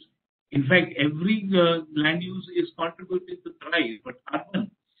 it is, in fact, every land use is contributing to the rise, but urban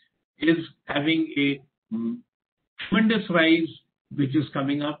is having a tremendous rise which is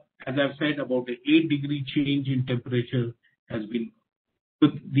coming up. As I've said, about an 8-degree change in temperature has been. So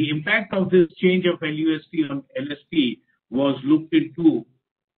the impact of this change of LUST on LST was looked into,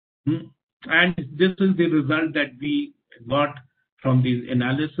 and this is the result that we got from the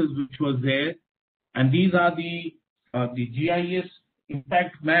analysis which was there. And these are the GIS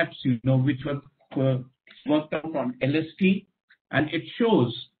impact maps, which were worked out on LST, and it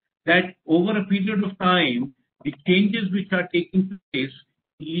shows that over a period of time, the changes which are taking place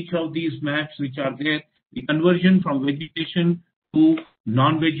in each of these maps which are there, the conversion from vegetation to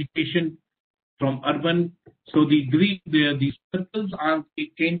non-vegetation, from urban. So the circles are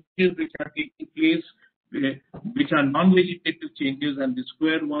the changes which are taking place, which are non-vegetative changes, and the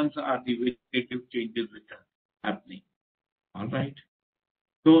square ones are the vegetative changes which are happening. All right.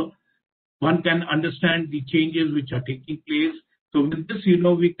 So one can understand the changes which are taking place. So with this,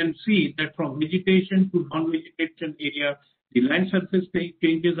 we can see that from vegetation to non-vegetation area, the land surface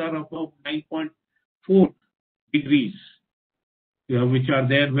changes are about 9.4 degrees, which are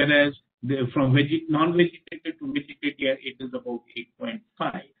there, whereas from non-vegetated to vegetated area, it is about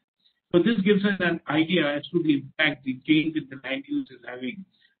 8.5. So this gives us an idea as to the impact the change in the land use is having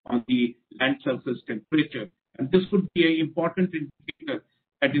on the land surface temperature. And this could be an important indicator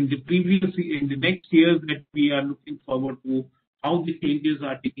that in the next years that we are looking forward to how the changes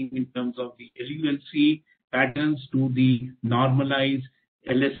are taking in terms of the LULC patterns to the normalized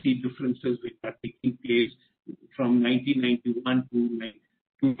LST differences which are taking place from 1991 to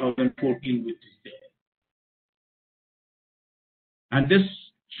 2014, which is there. And this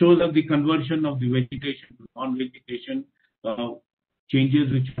shows us the conversion of the vegetation to non-vegetation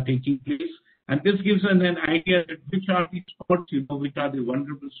changes which are taking place. And this gives us an idea that which are the spots, which are the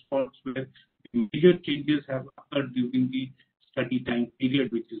vulnerable spots where the major changes have occurred during the study time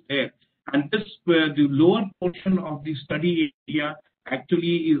period which is there. And this, the lower portion of the study area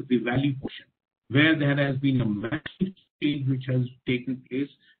actually is the valley portion, where there has been a massive change which has taken place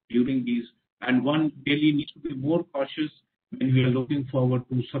during these. And one really needs to be more cautious when we are looking forward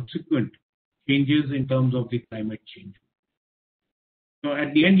to subsequent changes in terms of the climate change. So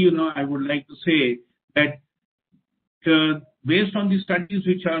at the end, I would like to say that based on the studies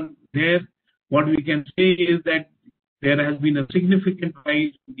which are there, what we can say is that there has been a significant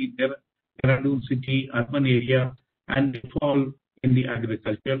rise in the Dehradun city urban area and the fall in the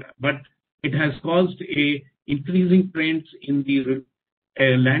agriculture, but it has caused a increasing trends in the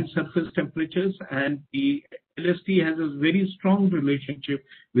land surface temperatures, and the LST has a very strong relationship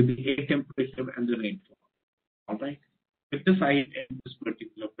with the air temperature and the rainfall. All right. With this, I end this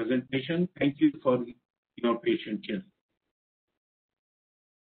particular presentation. Thank you for your patience here.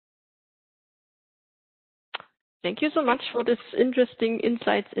 Thank you so much for this interesting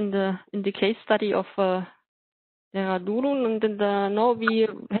insights in the case study of Dehradun. And then now we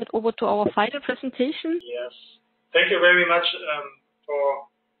head over to our final presentation. Yes. Thank you very much for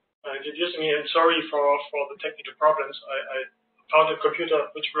introducing me, and sorry for the technical problems. I found a computer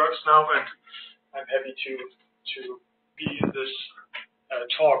which works now, and I'm happy to be in this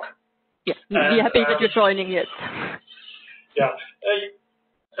talk. Yeah, we're happy that you're joining, yes. Yeah.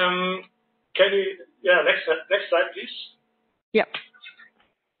 Can you, next slide, please. Yeah.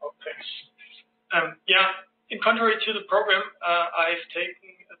 Oh, thanks. In contrary to the program, I've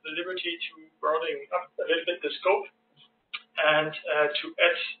taken the liberty to broaden up a little bit the scope and to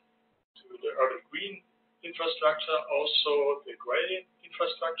add to the urban green infrastructure also the gray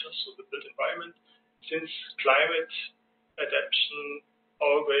infrastructure, so the built environment, since climate adaptation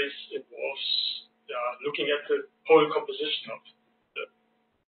always involves looking at the whole composition of the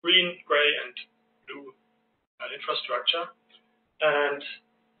green, gray, and blue infrastructure. And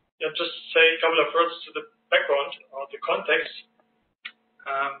just say a couple of words to the background or the context.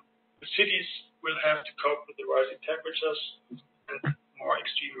 The cities will have to cope with the rising temperatures and more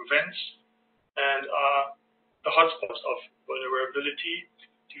extreme events, and are the hotspots of vulnerability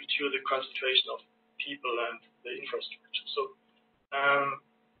due to the concentration of people and the infrastructure. So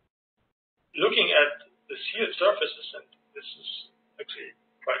looking at the sealed surfaces, and this is actually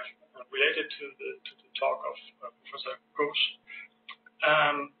quite related to the talk of Professor Ghosh,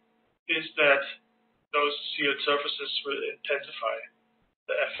 is that those sealed surfaces will intensify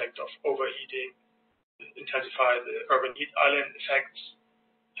the effect of overheating, intensify the urban heat island effects,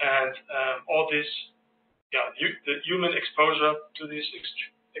 and all this, the human exposure to this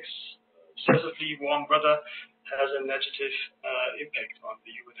excessively warm weather has a negative impact on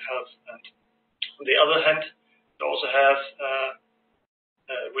the human health. And on the other hand, it also has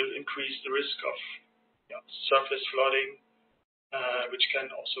will increase the risk of surface flooding, which can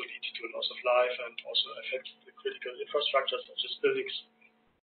also lead to a loss of life and also affect the critical infrastructure such as buildings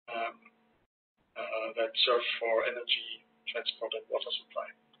that serve for energy, transport, and water supply.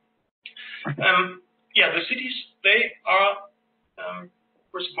 The cities, they are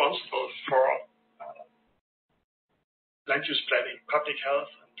responsible for land use planning, public health,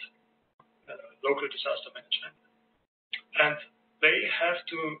 and local disaster management. And they have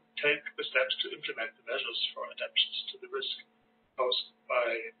to take the steps to implement the measures for adaptations to the risk posed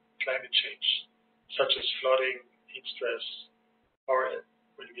by climate change, such as flooding, heat stress, or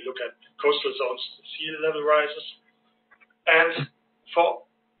when we look at coastal zones, the sea level rises. And for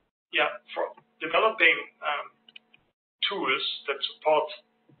developing tools that support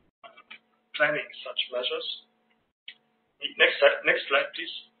planning such measures, next slide,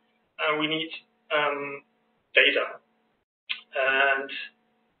 please. We need data. And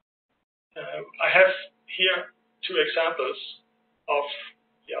I have here two examples of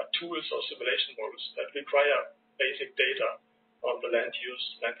tools or simulation models that require basic data on the land use,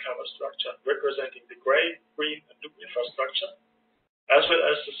 land cover structure, representing the gray, green, and blue infrastructure, as well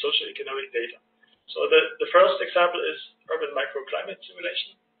as the socioeconomic data. So the first example is urban microclimate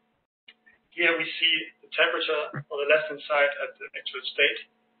simulation. Here we see the temperature on the left-hand side at the actual state,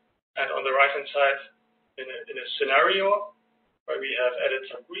 and on the right-hand side in a scenario where we have added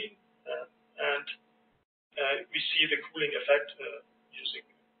some green, and we see the cooling effect using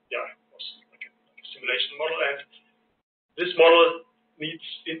like a simulation model. And this model needs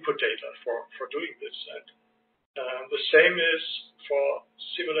input data for doing this. And the same is for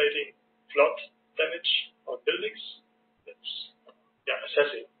simulating flood damage on buildings. That's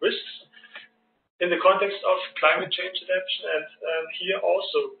assessing risks in the context of climate change adaptation. And here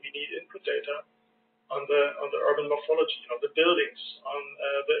also we need input data on the urban morphology of the buildings, on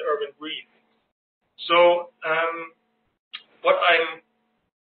the urban green. So what I'm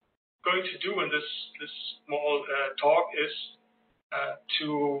going to do in this small talk is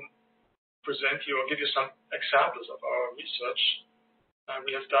to present you or give you some examples of our research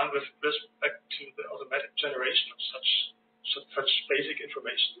we have done with respect to the automatic generation of such such basic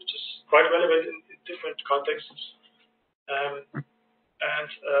information, which is quite relevant in different contexts, and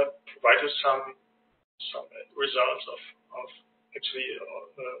provide us some results of actually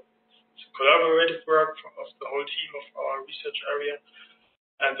collaborative work of the whole team of our research area.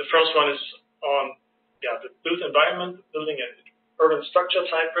 And the first one is on the built environment, building and urban structure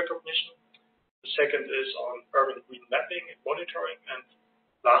type recognition. The second is on urban green mapping and monitoring, and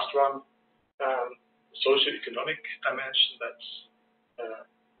last one, socio-economic dimension. That's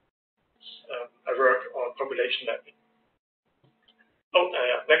I work on population mapping.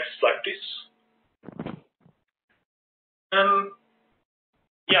 Next slide, please.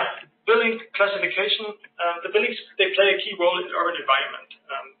 Building classification. The buildings, they play a key role in urban environment.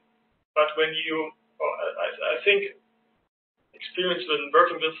 But when I think experience when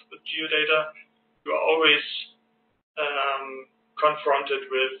working with geodata, you are always confronted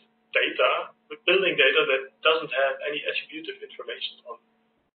with building data that doesn't have any attributive information on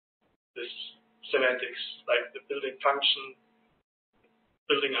this semantics, like the building function,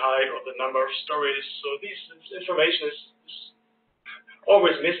 building height, or the number of stories. So this information is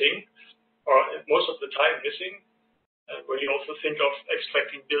always missing, or most of the time missing, when you also think of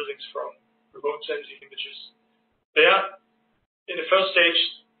extracting buildings from remote sensing images. They are, in the first stage,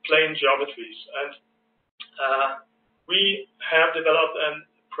 plain geometries, and we have developed an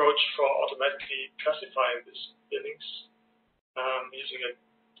approach for automatically classifying these buildings using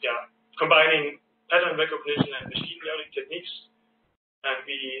combining pattern recognition and machine learning techniques. And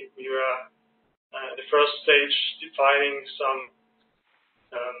we were in the first stage defining some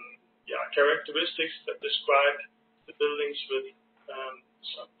characteristics that describe the buildings with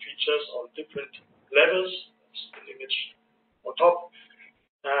some features on different levels. That's the image on top.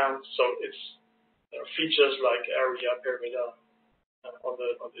 So there are features like area, perimeter on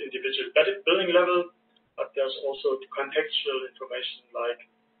the individual building level, but there's also contextual information like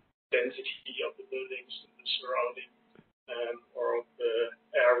density of the buildings in the surrounding or the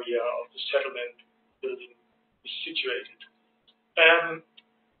area of the settlement building is situated.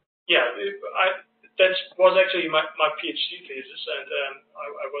 That was actually my PhD thesis, and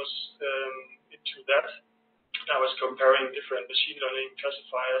I was into that. I was comparing different machine learning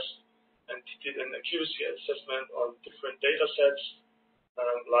classifiers and did an accuracy assessment on different data sets,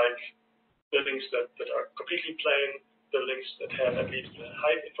 like buildings that are completely plain, buildings that have at least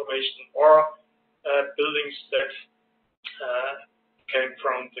height information, or buildings that came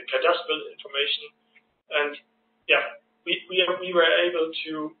from the cadastral information. And we were able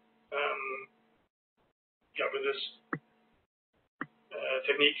to with this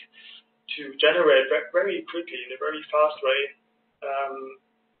technique to generate very quickly, in a very fast way,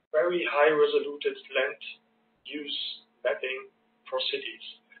 very high resoluted land use mapping for cities.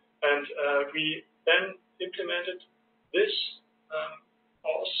 And we then implemented this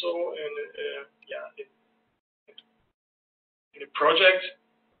also in a project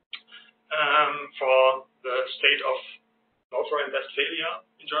for the state of North Rhine-Westphalia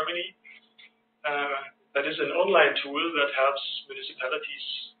in Germany. That is an online tool that helps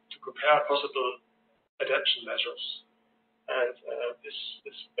municipalities to compare possible adaptation measures. And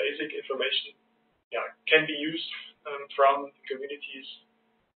this basic information can be used from communities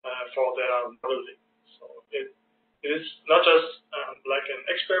for their modeling. So it is not just like an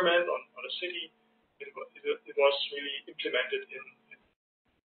experiment on a city. It was really implemented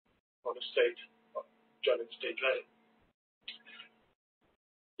on a state, German state level.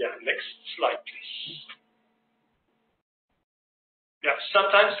 Next slide, please.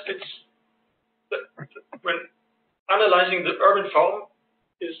 Sometimes it's when analyzing the urban form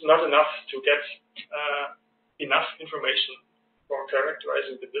is not enough to get enough information for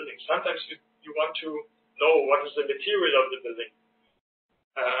characterizing the building. Sometimes you want to know what is the material of the building,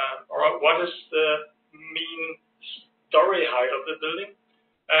 or what is the mean story height of the building.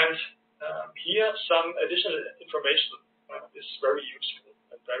 And here some additional information is very useful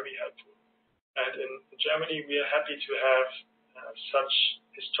and very helpful. And in Germany, we are happy to have such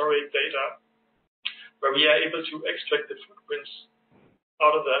historic data where we are able to extract the footprints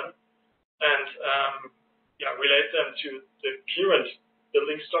out of them and relate them to the current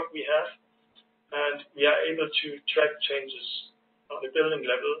building stock we have. And we are able to track changes on the building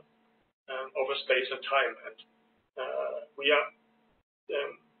level over space and time. And we are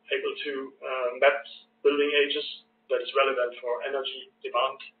able to map building ages that is relevant for energy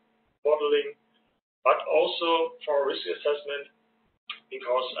demand modeling, but also for risk assessment,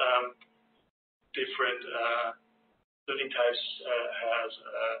 because different building types has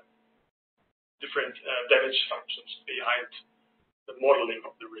different damage functions behind the modeling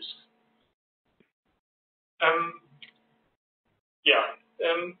of the risk. yeah,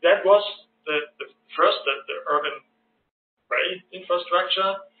 that was the first, the urban gray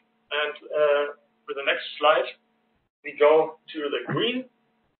infrastructure. And with the next slide, we go to the green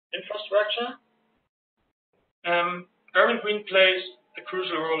infrastructure. Urban green plays a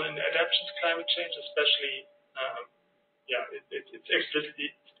crucial role in adaptation to climate change, especially, it's explicitly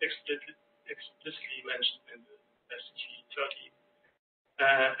mentioned in the SDG 13,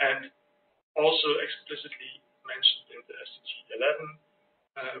 and also explicitly mentioned in the SDG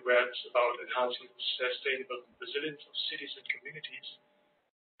 11, where it's about enhancing the sustainable resilience of cities and communities.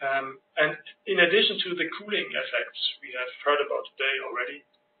 And in addition to the cooling effects we have heard about today already,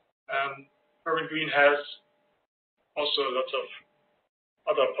 urban green has also lots of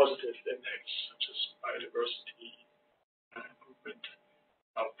other positive impacts, such as biodiversity, improvement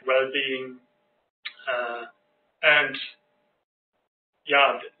of well-being, and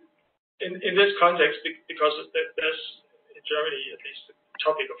in this context, because there's in Germany at least the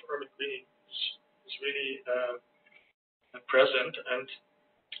topic of urban greening is really present, and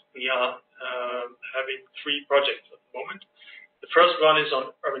we are having 3 projects at the moment. The first one is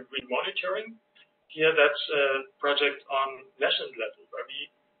on urban green monitoring. Here, that's a project on national level where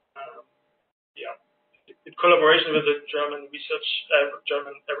we, in collaboration with the German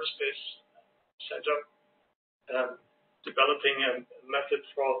Aerospace Center, developing a method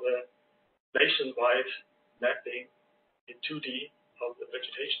for the nationwide mapping in 2D of the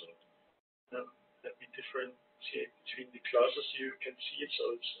vegetation. That we differentiate between the classes. You can see it,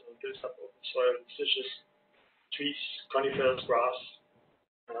 so it's built up open soil, deciduous trees, conifers, grass,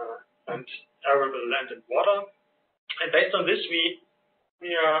 and arable land and water. And based on this, we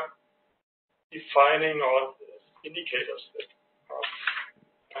are defining our indicators that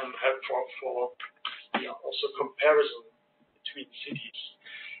are helpful for also comparison between cities.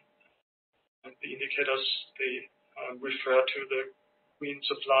 And the indicators, they refer to the green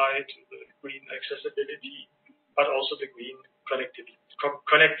supply, to the green accessibility, but also the green connectivity.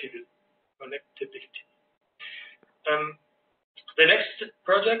 The next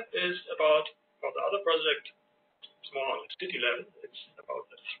project is about, or the other project, it's more on the city level. It's about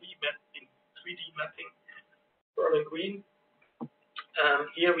the 3D mapping for urban green.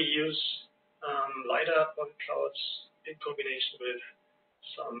 Here we use LiDAR point clouds in combination with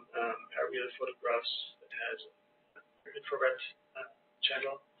some aerial photographs that has an infrared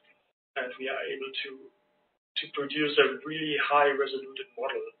channel, and we are able to produce a really high resolution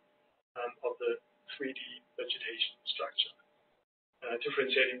model of the 3D vegetation structure,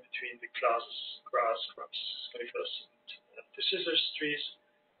 differentiating between the classes, grass, shrubs, conifers, and deciduous trees,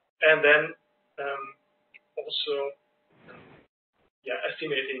 and then also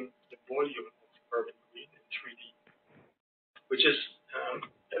estimating the volume of urban green in 3D, which is a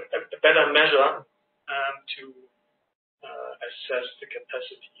better measure to assess the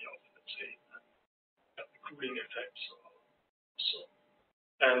capacity of, let's say, cooling effects.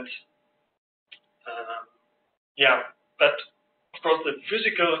 But of course the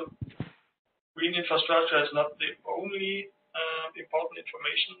physical green infrastructure is not the only important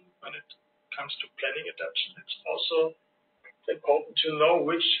information when it comes to planning adaptation. It's also important to know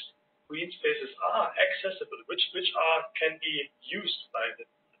which green spaces are accessible, which can be used by the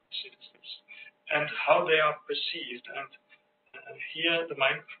citizens, and how they are perceived. And here the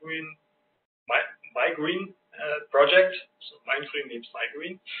MindGreen project, so MindGreen means my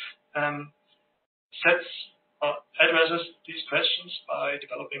green, addresses these questions by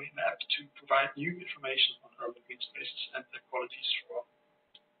developing an app to provide new information on urban green spaces and their qualities for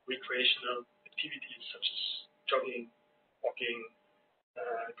recreational activities such as jogging, walking,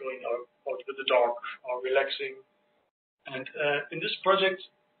 going out with the dog, or relaxing. And in this project,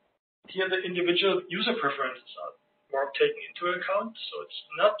 here the individual user preferences are more taken into account. So it's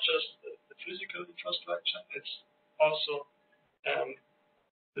not just the physical infrastructure; it's also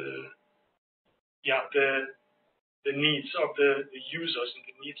the needs of the users and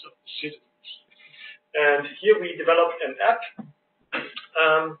the needs of the citizens. And here we developed an app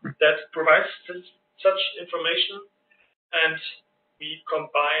that provides such information, and we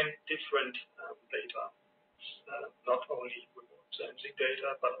combine different data, not only remote sensing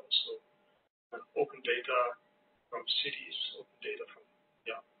data, but also open data from cities, open data from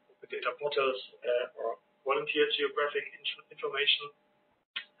open data portals, or volunteer geographic information.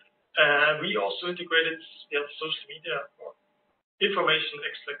 We also integrated social media or information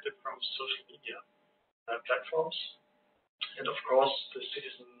extracted from social media platforms, and of course the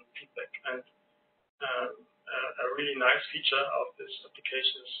citizen feedback. And a really nice feature of this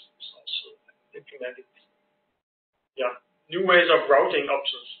application is also implemented new ways of routing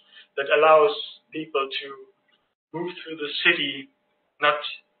options that allows people to move through the city, not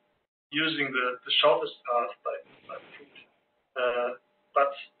using the shortest path by foot,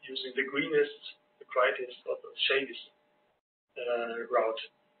 but using the greenest, the quietest, or the shadiest route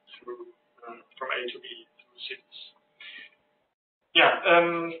through from A to B through cities.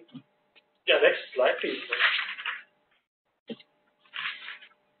 Next slide, please.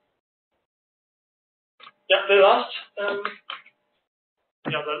 The last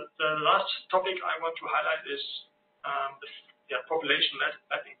topic I want to highlight is population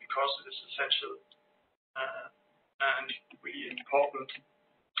mapping, because it is essential and really important.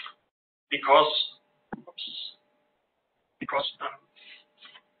 Because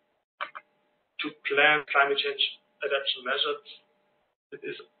to plan climate change adaptation measures, it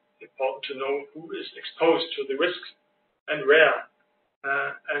is important to know who is exposed to the risks and where,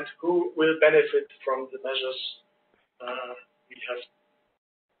 and who will benefit from the measures we have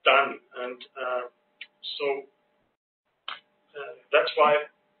done. And so that's why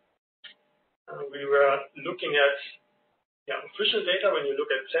we were looking at official data. When you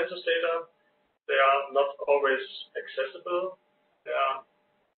look at census data, they are not always accessible. They are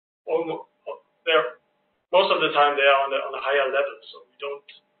most of the time they are on a higher level, so we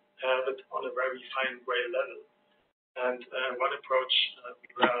don't have it on a very fine-grained level. And one approach we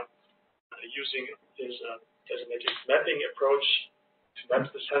were using is a designated mapping approach to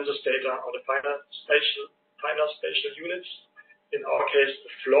map the census data on the finer spatial units. In our case,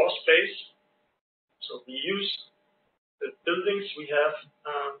 the floor space. So we use the buildings we have.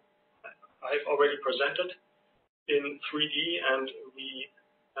 I've already presented in 3D, and we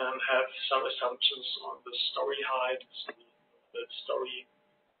have some assumptions on the story height, the stories,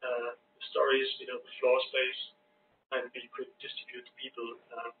 the floor space, and we could distribute people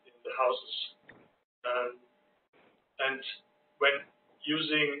in the houses. And when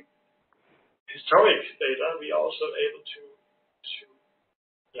using historic data, we are also able to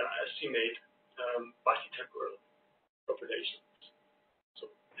estimate multi-temporal populations, so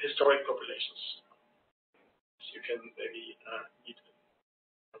historic populations. So you can maybe read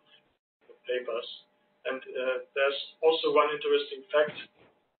the papers. And there's also one interesting fact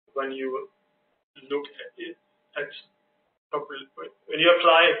when you look at it, when you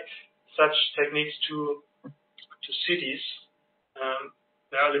apply such techniques to cities,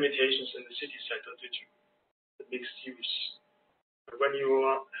 there are limitations in the city center due to the mixed use. When you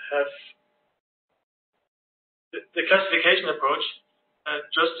have the classification approach,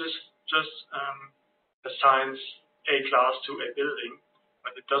 just assigns a class to a building,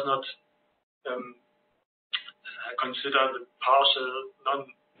 but it does not consider the partial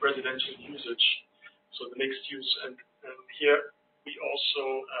non-residential usage, so the mixed use. And here we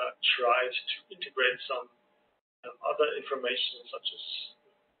also tried to integrate some other information, such as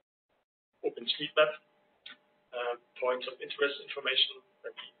OpenStreetMap, points of interest information.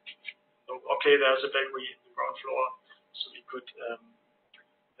 That we know, okay, there's a bakery in the ground floor, so we could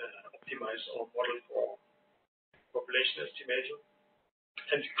optimize our model for population estimating,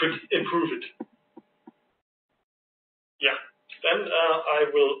 and could improve it. Then I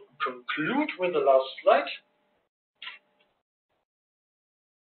will conclude with the last slide.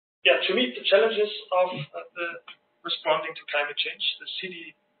 To meet the challenges of responding to climate change, the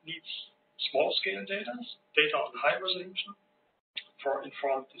city needs small-scale data on high resolution for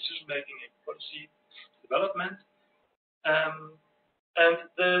informed decision-making and policy development. And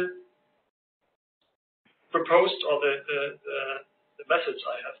the proposed, or the methods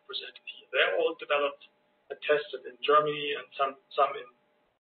I have presented here, they're all developed and tested in Germany and some in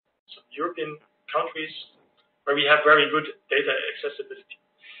some European countries where we have very good data accessibility.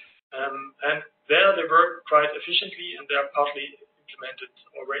 And there they work quite efficiently, and they are partly implemented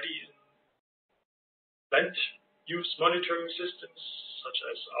already in land use monitoring systems, such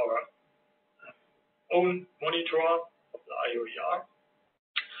as our own monitor of the IOER,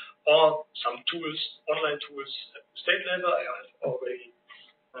 or some tools, online tools at the state level. I have already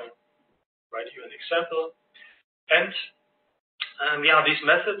write you an example. And these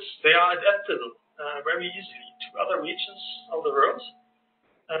methods, they are adaptable very easily to other regions of the world.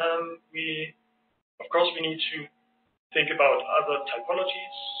 Of course, we need to think about other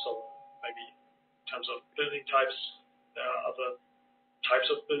typologies. So maybe in terms of building types, there are other types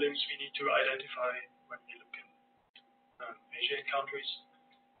of buildings we need to identify when we look in Asian countries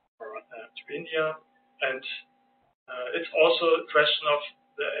or to India. And it's also a question of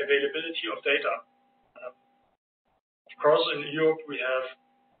the availability of data. Of course, in Europe, we have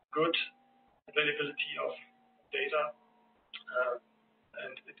good availability of data,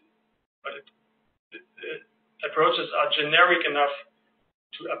 but the approaches are generic enough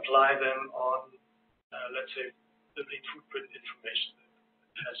to apply them on, let's say, building footprint information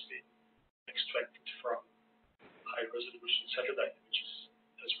that has been extracted from high-resolution satellite images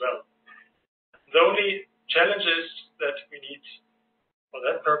as well. The only challenge is that we need, for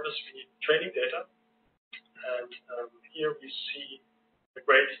that purpose, we need training data. And here we see the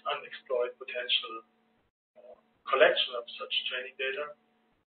great unexplored potential collection of such training data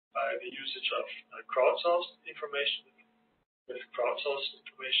by the usage of crowdsourced information. With crowdsourced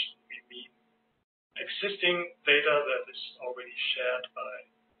information, we mean existing data that is already shared by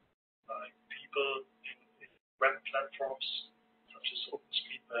people in web platforms such as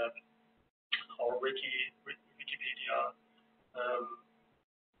OpenStreetMap or Wikipedia,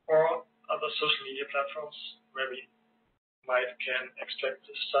 or other social media platforms where we can extract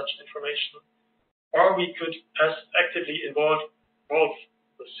such information, or we could actively involve both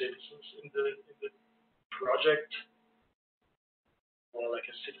the citizens in the project, or like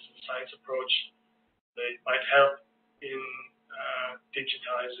a citizen science approach. They might help in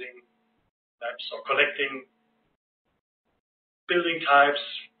digitizing maps or collecting building types,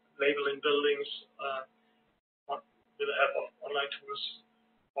 labeling buildings with the help of online tools,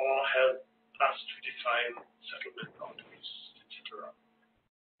 or help us to define settlement boundaries, etc.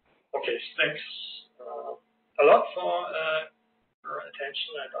 Okay, thanks a lot for your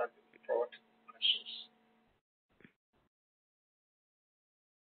attention, and I'm looking forward to questions.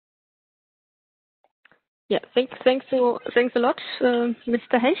 Yeah, thanks a lot,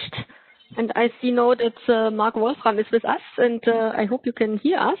 Mr. Hecht. And I see now that Mark Wolfram is with us, and I hope you can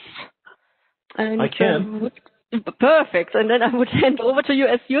hear us. And, I can. Perfect. And then I would hand over to you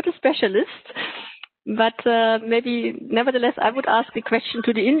as you're the specialist. But maybe, nevertheless, I would ask a question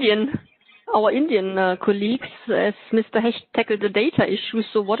to our Indian colleagues, as Mr. Hecht tackled the data issue.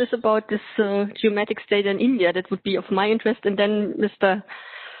 So what is about this geomatics data in India? That would be of my interest. And then, Mr.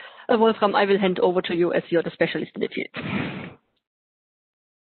 Wolfram, I will hand over to you as you're the specialist in the field.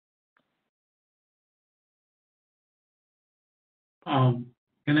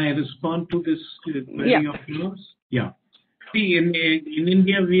 Can I respond to this query of yours? Yeah. See, in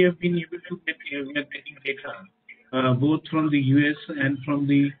India, we have been able to get data both from the US and from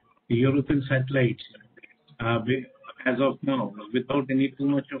the European satellites as of now, without any too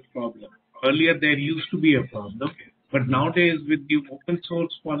much of problem. Earlier, there used to be a problem, but nowadays, with the open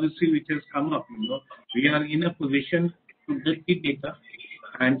source policy which has come up, we are in a position to get the data,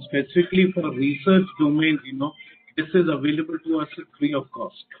 and specifically for research domains, this is available to us free of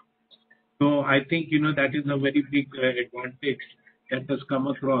cost. So I think, that is a very big advantage that has come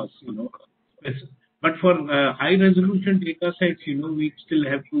across, But for high resolution data sets, we still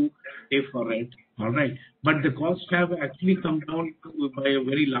have to pay for it. All right. But the costs have actually come down by a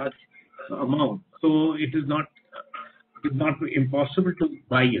very large amount. So it is not impossible to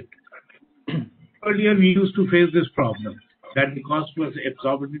buy it. Earlier, we used to face this problem that the cost was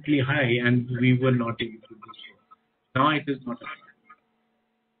exorbitantly high and we were not able to do so. Now it is not.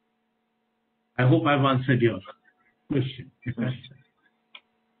 I hope I've answered your question.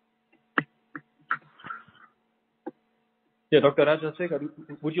 Yeah, Dr. Rajashekhar,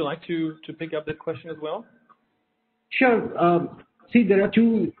 would you like to pick up that question as well? Sure. See, there are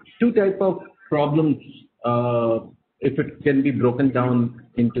two types of problems, if it can be broken down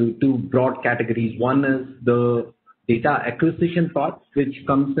into two broad categories. One is the data acquisition part, which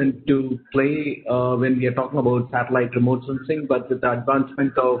comes into play when we are talking about satellite remote sensing, but with the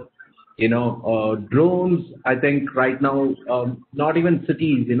advancement of drones, I think right now, not even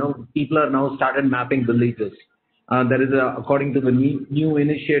cities, people are now started mapping villages. There is according to the new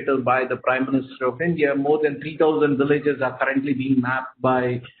initiative by the Prime Minister of India, more than 3,000 villages are currently being mapped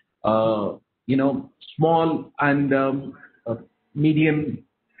by, small and medium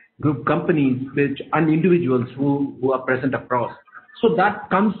group companies and individuals who are present across. So that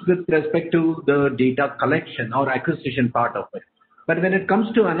comes with respect to the data collection or acquisition part of it. But when it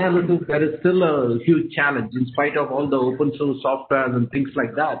comes to analysis, there is still a huge challenge in spite of all the open source software and things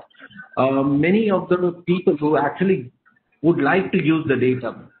like that. Many of the people who actually would like to use the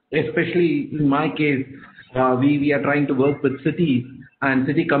data, especially in my case, we are trying to work with cities and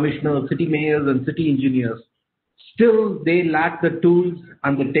city commissioners, city mayors and city engineers. Still, they lack the tools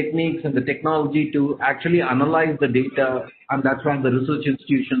and the techniques and the technology to actually analyze the data, and that's when the research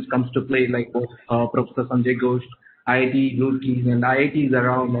institutions comes to play, like Professor Sanjay Ghosh, IIT Roorkee, and IITs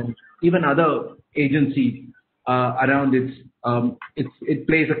around, and even other agencies around it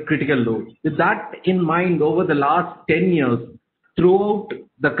plays a critical role. With that in mind, over the last 10 years, throughout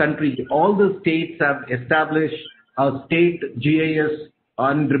the country, all the states have established state GIS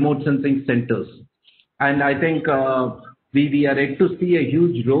and remote sensing centers. And I think we are yet to see a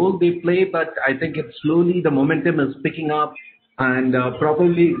huge role they play, but I think it's slowly the momentum is picking up, and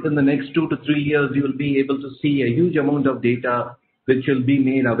probably in the next 2 to 3 years, you will be able to see a huge amount of data which will be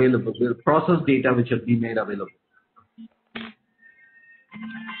made available, the process data which will be made available.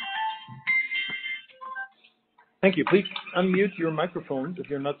 Thank you. Please unmute your microphones if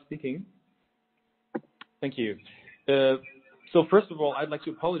you're not speaking. Thank you. So first of all, I'd like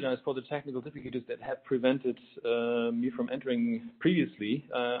to apologize for the technical difficulties that have prevented me from entering previously.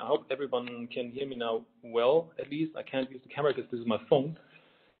 I hope everyone can hear me now well, at least. I can't use the camera because this is my phone.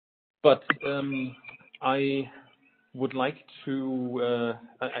 But I would like to,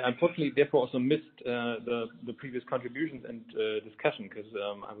 I unfortunately therefore also missed the previous contributions and discussion because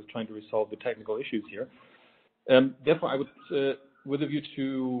I was trying to resolve the technical issues here. Therefore, I would, with a view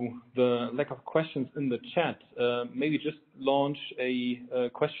to the lack of questions in the chat, maybe just launch a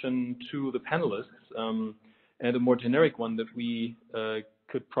question to the panelists and a more generic one that we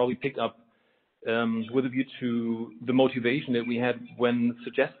could probably pick up with a view to the motivation that we had when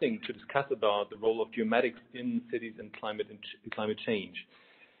suggesting to discuss about the role of geomatics in cities and climate change.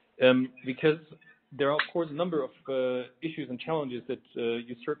 Because there are, of course, a number of issues and challenges that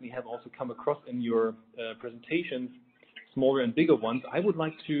you certainly have also come across in your presentations, smaller and bigger ones. I would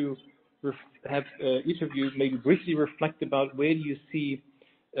like to have each of you maybe briefly reflect about where do you see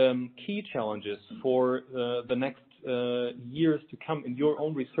key challenges for the next years to come in your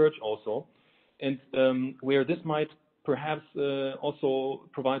own research also, and where this might perhaps also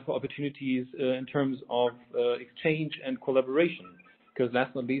provide for opportunities in terms of exchange and collaboration. Because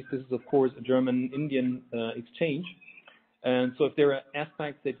last but not least, this is of course a German-Indian exchange. And so if there are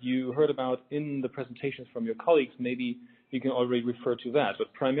aspects that you heard about in the presentations from your colleagues, maybe you can already refer to that.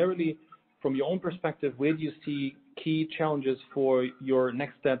 But primarily, from your own perspective, where do you see key challenges for your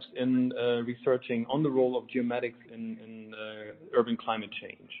next steps in researching on the role of geomatics in urban climate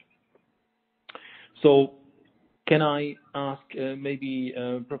change? So can I ask maybe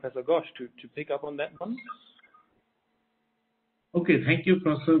Professor Gosch to pick up on that one? Okay, thank you,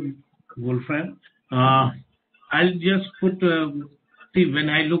 Professor Wolfram. I'll just put, see, when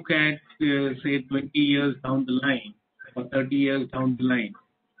I look at, say, 20 years down the line, or 30 years down the line,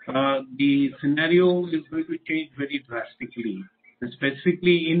 the scenario is going to change very drastically. And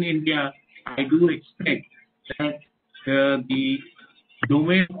specifically in India, I do expect that the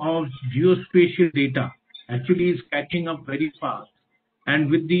domain of geospatial data actually is catching up very fast. And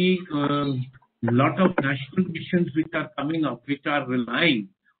with the lot of national missions which are coming up, which are relying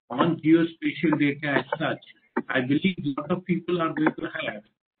on geospatial data as such, I believe a lot of people are going to have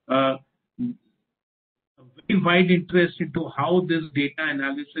a very wide interest into how this data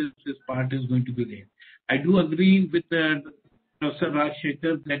analysis, this part is going to be there. I do agree with Professor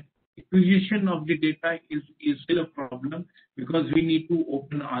Rajshekhar that acquisition of the data is still a problem because we need to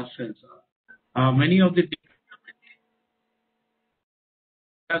open ourselves up. Many of the data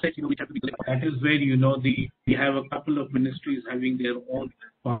which have to be, that is where, we have a couple of ministries having their own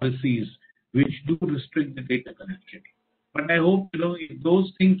policies which do restrict the data collection. But I hope, if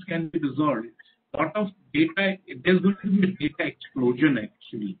those things can be resolved, a lot of data, there's going to be a data explosion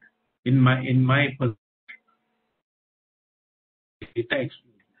actually in my data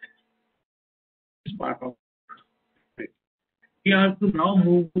explosion. It's part of it. We have to now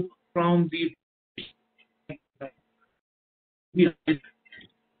move from the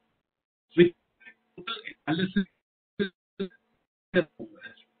with analysis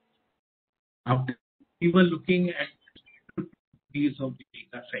after we were looking at these of the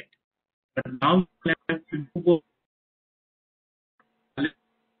data set. But now we have to move on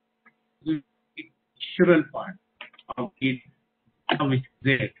the structural part of it which is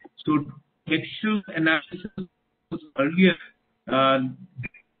there. So textual analysis was earlier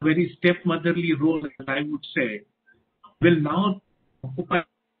very stepmotherly role, as I would say, will now occupy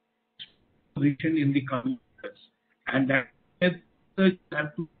position in the coming years, and that research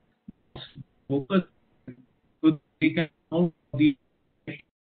have to focus to take account the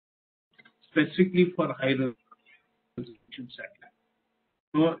specifically for higher resolution satellite.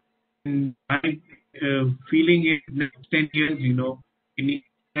 So, in my feeling, in the next 10 years, we need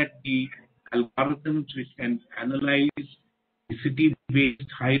that the algorithms which can analyze the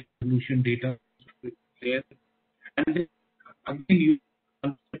city-based high resolution data there, and then again you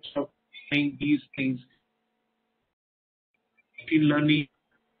concepts of saying these things, machine learning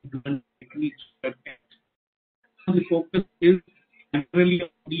techniques. So the focus is primarily on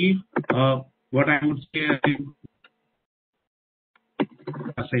the what I would say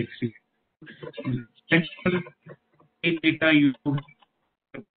central data you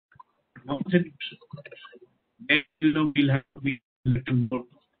then we'll have to be a little more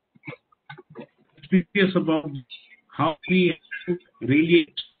curious about how we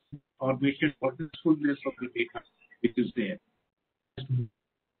really information for the fullness of the data which is there.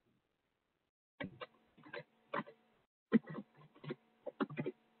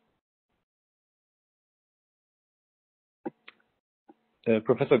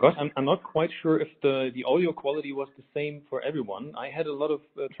 Professor Gosch, I'm not quite sure if the audio quality was the same for everyone. I had a lot of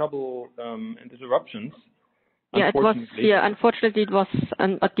trouble and interruptions. Yeah, it was. Yeah, unfortunately, it was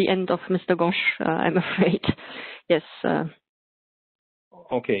at the end of Mr. Gosch. I'm afraid. Yes.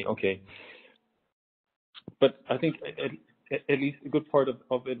 Okay. But I think at least a good part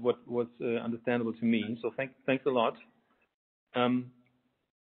of it was understandable to me. So thanks a lot.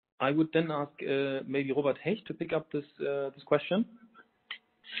 I would then ask maybe Robert Hecht to pick up this question.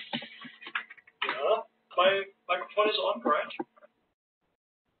 Yeah, my microphone is on, right?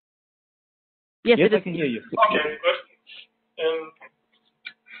 Yes, I can hear you. Okay, good.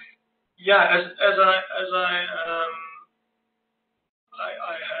 Yeah, as I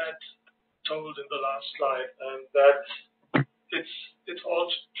had told in the last slide, that it's all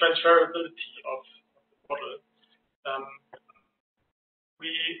transferability of the model.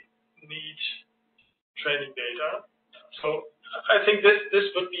 We need training data, so I think this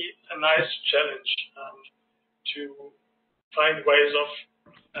would be a nice challenge to find ways of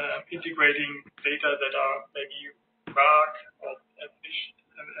integrating data that are maybe vague or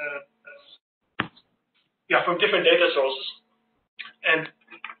from different data sources and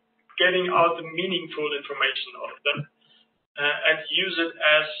getting out the meaningful information out of them and use it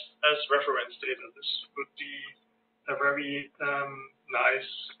as reference data. This would be a very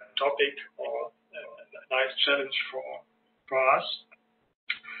nice topic or a nice challenge for us.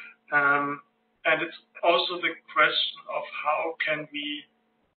 And it's also the question of how can we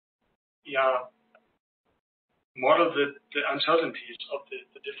model the uncertainties of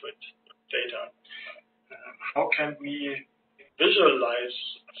the different data. How can we visualize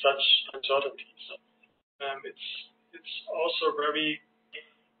such uncertainties? It's also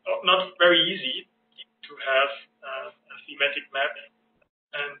not very easy to have a thematic map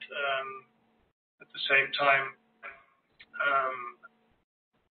and at the same time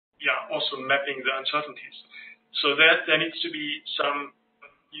also mapping the uncertainties. So there needs to be some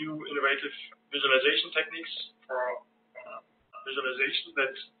new innovative visualization techniques for visualization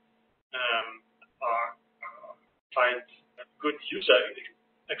that find good user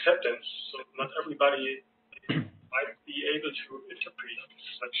acceptance. So not everybody might be able to interpret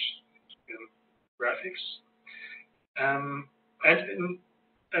such graphics. And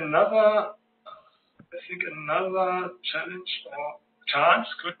another challenge or chance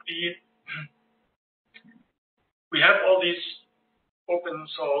could be we have all these open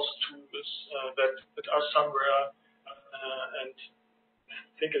source tools that are somewhere, and I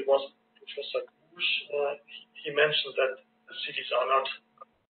think it was Professor Bush, he mentioned that the cities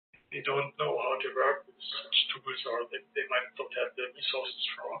they don't know how to work with such tools, or they might not have the resources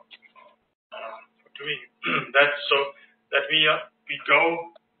for doing that. So that we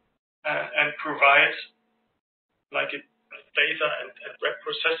go and provide like a data and web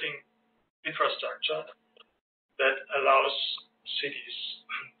processing infrastructure that allows cities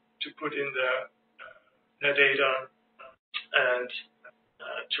to put in their data and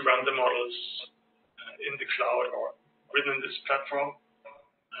to run the models in the cloud or within this platform,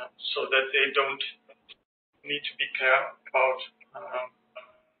 so that they don't need to be care about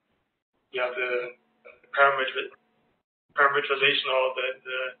the parameterization or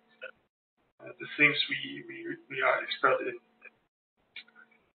the things we are expert in.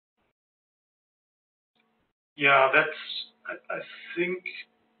 Yeah, that's I think,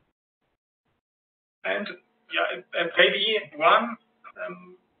 and maybe one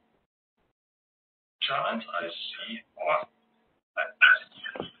chance I see, or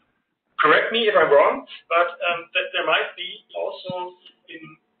correct me if I'm wrong, but that there might be also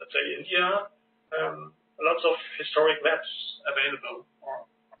in, let's say, India, lots of historic maps available, or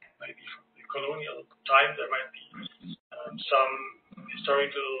maybe from the colonial time there might be some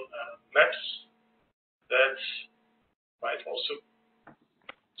historical maps that might also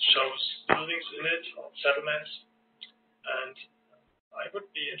show buildings in it or settlements, and I would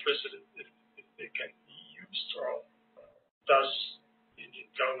be interested if they can be used, or does the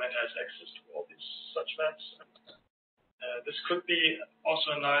Indian government has access to all these such maps. This could be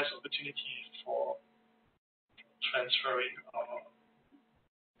also a nice opportunity for transferring our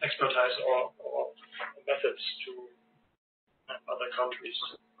expertise or methods to other countries.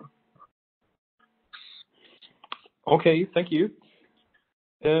 Okay, thank you.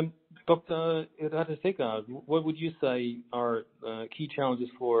 Dr. Rateseka, what would you say are key challenges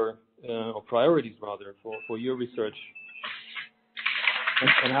or priorities rather, for your research?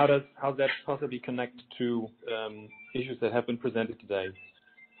 And how does that possibly connect to issues that have been presented today?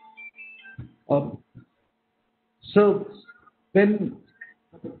 So when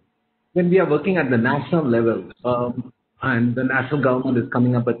we are working at the national level, and the national government is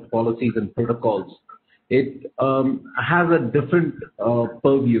coming up with policies and protocols, it has a different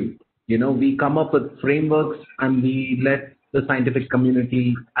purview. We come up with frameworks and we let the scientific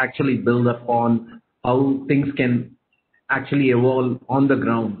community actually build upon how things can actually evolve on the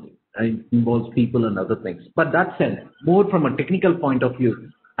ground. It involves people and other things. But that said, more from a technical point of view,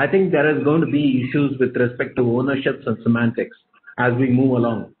 I think there is going to be issues with respect to ownerships and semantics as we move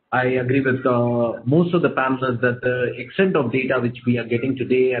along. I agree with most of the panelists that the extent of data which we are getting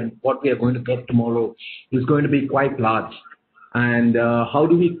today and what we are going to get tomorrow is going to be quite large. And how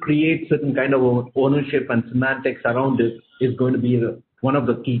do we create certain kind of ownership and semantics around it is going to be one of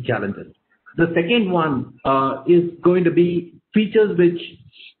the key challenges. The second one is going to be features which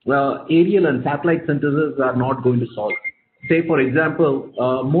aerial and satellite synthesis are not going to solve. Say, for example,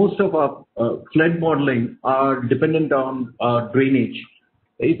 most of our flood modeling are dependent on drainage.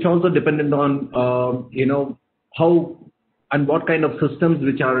 It's also dependent on, how and what kind of systems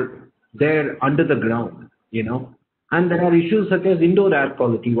which are there under the ground, And there are issues such as indoor air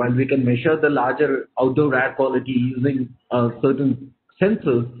quality. While we can measure the larger outdoor air quality using certain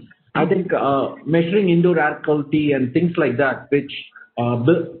sensors, I think measuring indoor air quality and things like that, which,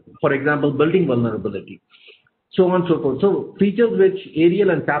 for example, building vulnerability, so on and so forth. So features which aerial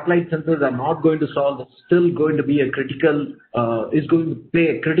and satellite sensors are not going to solve is still going to be is going to play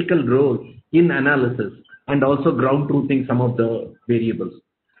a critical role in analysis and also ground truthing some of the variables.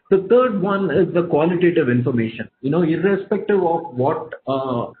 The third one is the qualitative information. Irrespective of what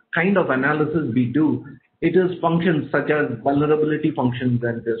kind of analysis we do, it is functions such as vulnerability functions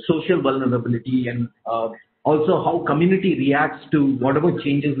and social vulnerability, and also how community reacts to whatever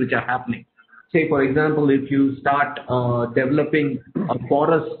changes which are happening. Say, for example, if you start developing a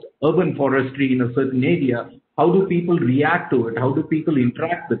urban forestry in a certain area, how do people react to it? How do people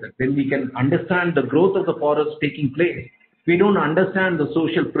interact with it? Then we can understand the growth of the forest taking place. We don't understand the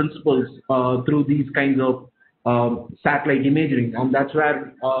social principles through these kinds of satellite imaging, and that's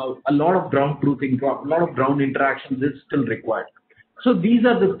where a lot of ground truthing, a lot of ground interactions is still required. So these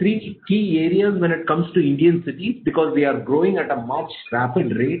are the three key areas when it comes to Indian cities, because they are growing at a much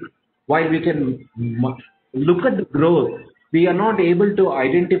rapid rate. While we can look at the growth, we are not able to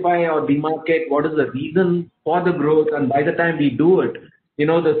identify or demarcate what is the reason for the growth, and by the time we do it,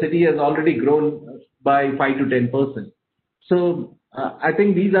 the city has already grown by 5 to 10%. So I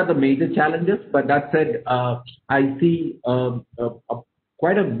think these are the major challenges. But that said, I see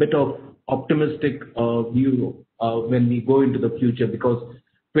quite a bit of optimistic view when we go into the future, because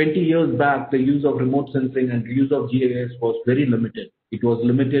 20 years back, the use of remote sensing and use of GIS was very limited. It was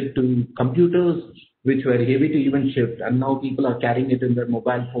limited to computers, which were heavy to even shift, and now people are carrying it in their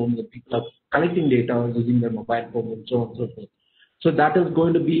mobile phones, and people are collecting data using their mobile phones, and so on and so forth. So that is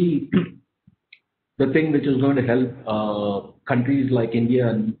going to be the thing which is going to help countries like India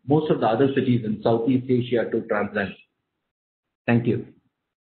and most of the other cities in Southeast Asia to transcend. Thank you.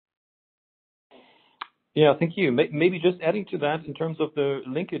 Yeah, thank you. Maybe just adding to that in terms of the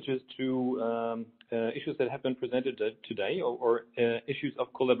linkages to issues that have been presented today, or issues of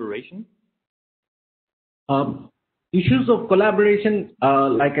collaboration. Issues of collaboration,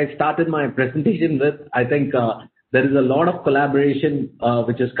 like I started my presentation with, I think there is a lot of collaboration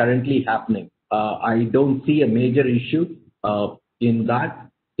which is currently happening. I don't see a major issue in that.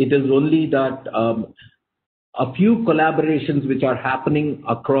 It is only that a few collaborations which are happening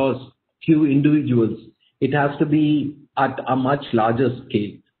across few individuals, it has to be at a much larger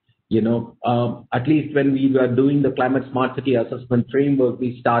scale. At least when we were doing the climate smart city assessment framework,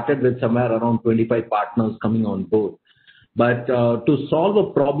 we started with somewhere around 25 partners coming on board. But to solve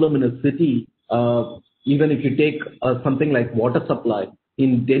a problem in a city, even if you take something like water supply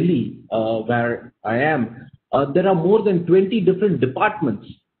in Delhi, where I am, there are more than 20 different departments,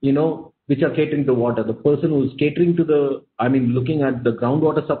 which are catering to water. The person who's catering to looking at the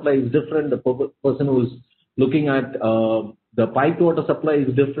groundwater supply is different. The person who's looking at the piped water supply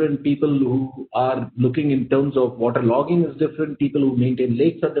is different. People who are looking in terms of water logging is different. People who maintain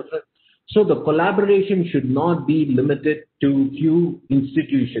lakes are different. So the collaboration should not be limited to few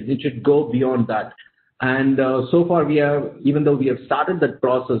institutions. It should go beyond that. And so far, even though we have started that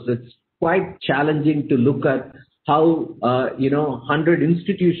process, it's quite challenging to look at how 100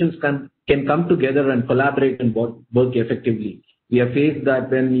 institutions can come together and collaborate and work effectively. we are faced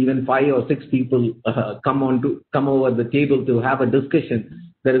that when even 5 or 6 people come over the table to have a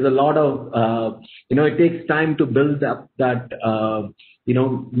discussion, there is a lot of, it takes time to build up that,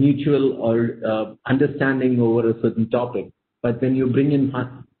 mutual or understanding over a certain topic. But when you bring in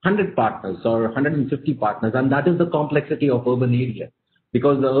 100 partners or 150 partners, and that is the complexity of urban area,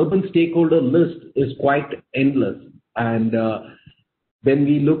 because the urban stakeholder list is quite endless. And when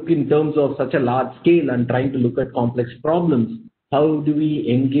we look in terms of such a large scale and trying to look at complex problems, how do we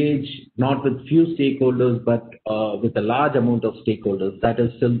engage not with few stakeholders, but with a large amount of stakeholders? That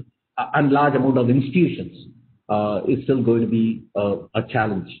is still, and large amount of institutions is still going to be a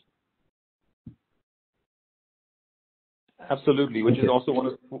challenge. Absolutely, which is also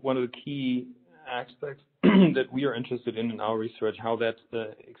one of the key aspects that we are interested in our research, how that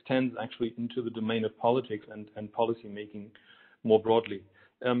extends actually into the domain of politics and policy making more broadly.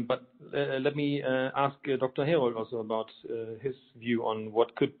 But let me ask Dr. Herold also about his view on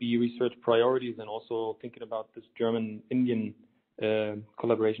what could be research priorities and also thinking about this German-Indian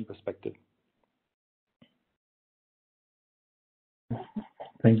collaboration perspective.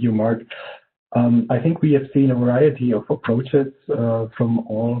 Thank you, Mark. I think we have seen a variety of approaches from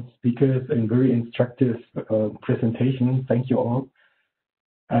all speakers and very instructive presentations. Thank you all.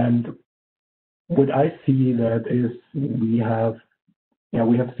 And what I see that is we have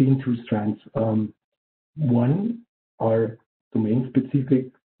seen 2 strands. One are domain-specific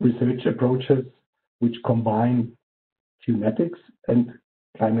research approaches which combine geomatics and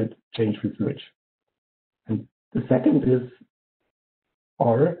climate change research. And the second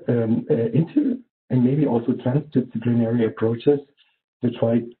are inter and maybe also transdisciplinary approaches to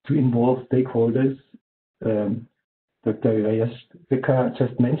try to involve stakeholders. Dr. Wicha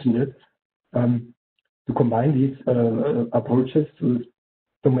just mentioned it, to combine these approaches with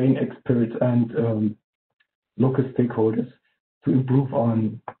domain experts and local stakeholders to improve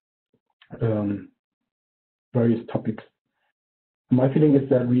on various topics. My feeling is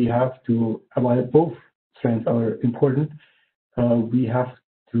that we have to, while both strands are important, we have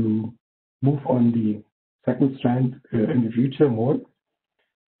to move on the second strand in the future more,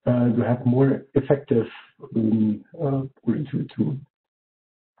 to have more effective, to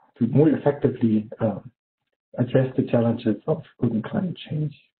more effectively address the challenges of urban climate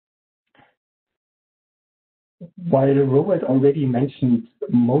change. While Robert already mentioned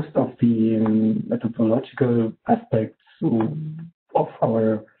most of the methodological aspects of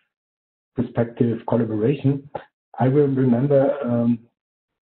our prospective collaboration, I will remember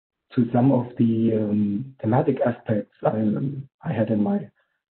to some of the thematic aspects I had in my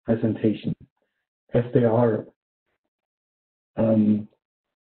presentation, as they are.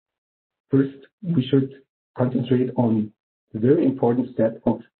 First, we should concentrate on the very important step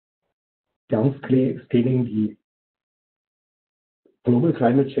of downscaling the global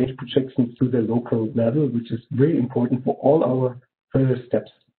climate change projections to the local level, which is very important for all our further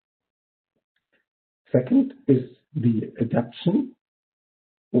steps. Second is the adaptation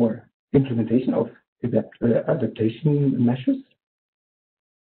or implementation of adaptation measures.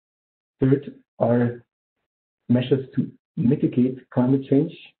 Third are measures to mitigate climate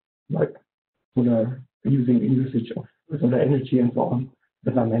change, like usage of solar energy and so on,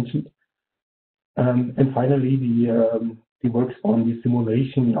 as I mentioned. And finally, the works on the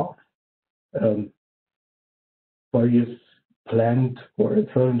simulation of various planned or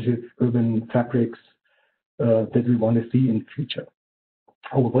alternative urban fabrics that we want to see in the future,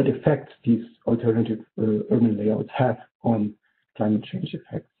 or what effects these alternative urban layouts have on climate change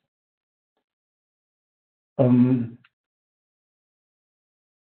effects.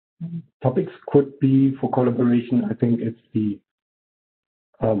 Topics could be for collaboration. I think it's the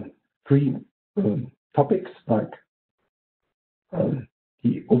 3 topics like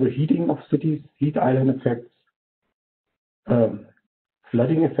the overheating of cities, heat island effects,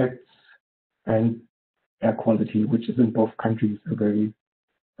 flooding effects, and air quality, which is in both countries a very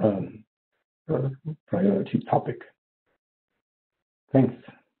priority topic. Thanks.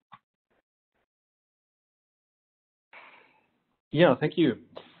 Yeah, thank you.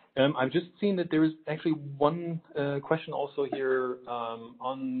 I've just seen that there is actually one question also here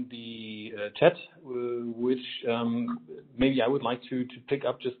on the chat, which maybe I would like to pick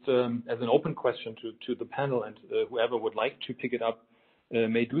up just as an open question to the panel, and whoever would like to pick it up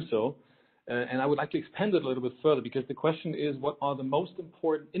may do so. And I would like to expand it a little bit further, because the question is, what are the most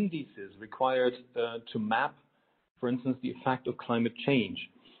important indices required to map, for instance, the effect of climate change?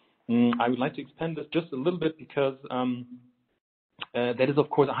 I would like to expand this just a little bit, because that is, of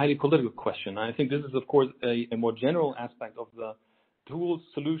course, a highly political question. I think this is, of course, a more general aspect of the tools,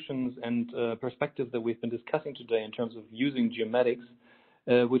 solutions, and perspectives that we've been discussing today in terms of using geomatics,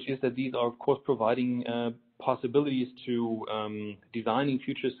 which is that these are, of course, providing possibilities to designing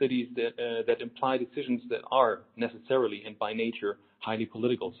future cities that imply decisions that are necessarily and by nature highly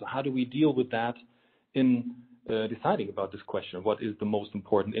political. So how do we deal with that in deciding about this question? What is the most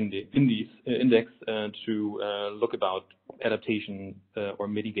important index to look about adaptation or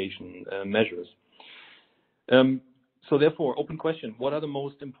mitigation measures? So therefore, open question, what are the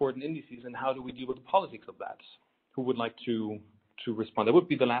most important indices and how do we deal with the politics of that? Who would like to respond? That would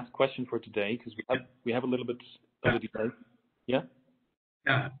be the last question for today because we have a little bit of a delay. Yeah?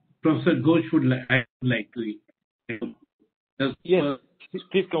 Professor Ghosh would like to. Yes,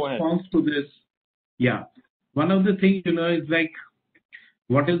 please go ahead. Response to this. Yeah. One of the things, is like,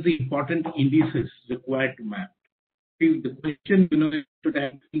 what is the important indices required to map? The question, should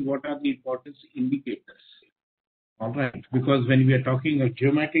have been what are the important indicators? All right, because when we are talking of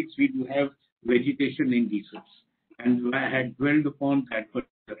geomatics, we do have vegetation indices, and I had dwelled upon that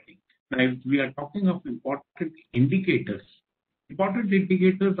particular thing. Now, if we are talking of important indicators are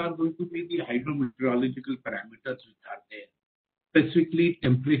going to be the hydrometeorological parameters which are there. Specifically,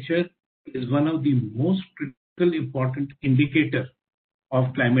 temperature is one of the most critical important indicator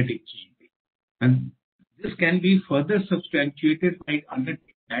of climatic change, and this can be further substantiated by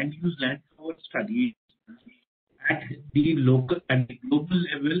undertaking land use land cover studies at the global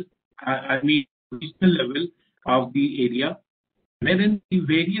level, regional level of the area, wherein the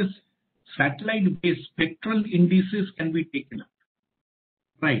various satellite-based spectral indices can be taken up,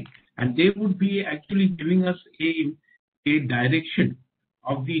 right? And they would be actually giving us a direction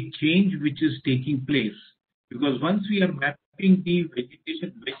of the change which is taking place. Because once we are mapping the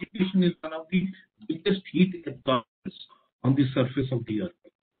vegetation is one of the biggest heat absorbers on the surface of the earth.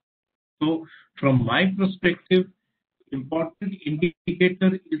 So, from my perspective, important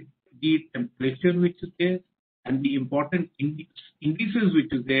indicator is the temperature which is there, and the important indices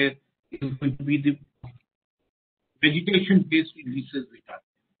which is there is going to be the vegetation-based indices which are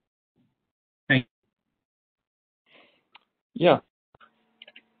there. Thank you. Yeah.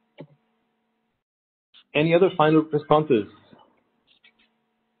 Any other final responses?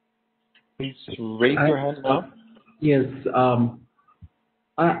 Please raise your hand now. Yes.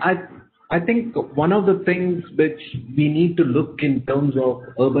 I think one of the things which we need to look in terms of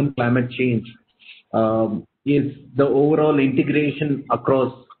urban climate change is the overall integration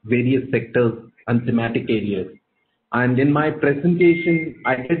across various sectors and thematic areas. And in my presentation,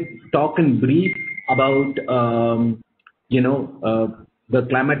 I did talk in brief about the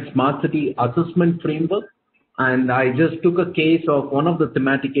climate smart city assessment framework, and I just took a case of one of the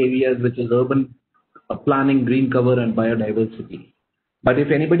thematic areas, which is urban planning, green cover, and biodiversity. But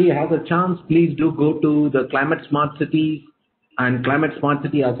if anybody has a chance, please do go to the Climate Smart Cities and Climate Smart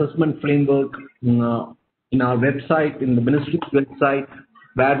City Assessment Framework in our website, in the ministry's website,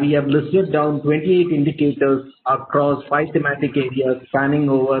 where we have listed down 28 indicators across 5 thematic areas spanning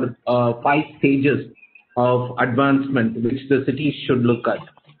over 5 stages of advancement, which the cities should look at.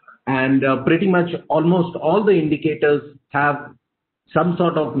 And pretty much almost all the indicators have some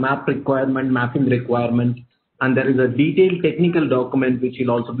sort of mapping requirement, and there is a detailed technical document which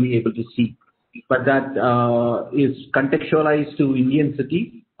you'll also be able to see. But that is contextualized to Indian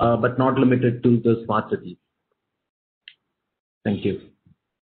cities, but not limited to the smart cities. Thank you.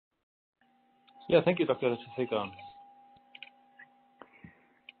 Yeah, thank you, Dr. Rajashekar.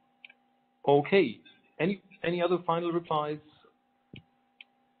 Okay, any other final replies?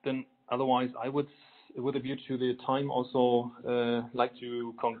 Then otherwise, I would, with a view to the time, also like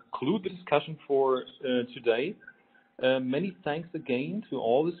to conclude the discussion for today. Many thanks again to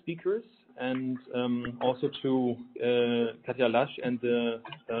all the speakers, and also to Katja Lasch and the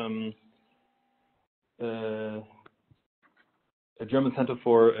German Center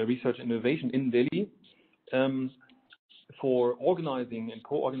for Research and Innovation in Delhi for organizing and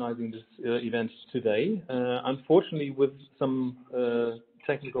co-organizing this event today. Unfortunately, with some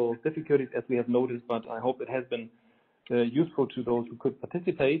technical difficulties, as we have noticed, but I hope it has been useful to those who could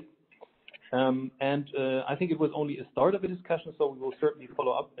participate. And I think it was only a start of a discussion, so we will certainly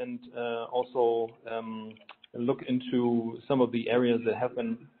follow up and also look into some of the areas that have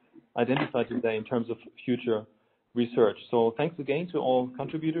been identified today in terms of future research. So thanks again to all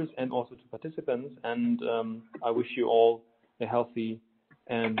contributors and also to participants, and I wish you all a healthy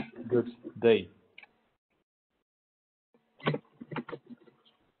and good day.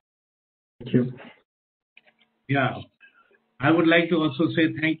 Thank you. Yeah, I would like to also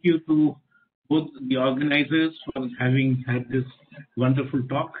say thank you to both the organizers for having had this wonderful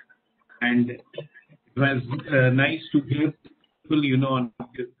talk, and it was nice to hear people, on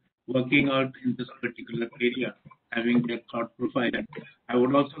working out in this particular area, having their thought profile. And I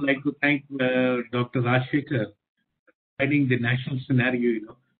would also like to thank Dr. Rajshekhar for providing the national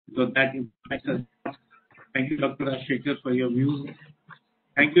scenario, because that impacts us. Thank you, Dr. Rajshekhar, for your views.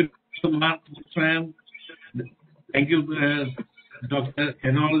 Thank you, Dr. Mark Wolfram. Thank you, Dr.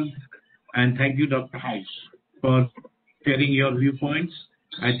 Harold, and thank you, Dr. Heiss, for sharing your viewpoints.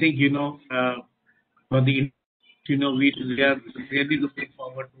 I think, for the, we are really looking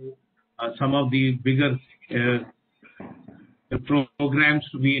forward to some of the bigger programs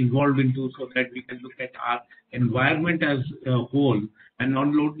to be involved into, so that we can look at our environment as a whole and not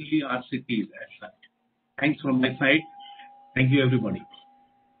only our cities as such. Thanks from my side. Thank you, everybody.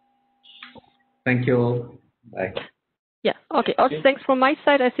 Thank you. Bye. Yeah, okay. Also, thanks from my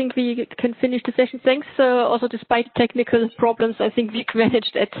side. I think we can finish the session. Thanks. Also, despite technical problems, I think we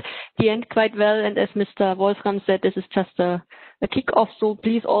managed at the end quite well. And as Mr. Wolfram said, this is just a kick-off. So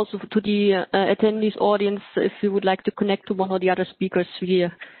please also to the attendees audience, if you would like to connect to one or the other speakers, we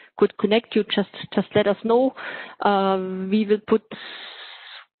could connect you. Just let us know. We will put,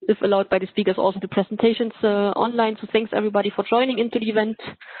 if allowed by the speakers, also the presentations online. So thanks everybody for joining into the event.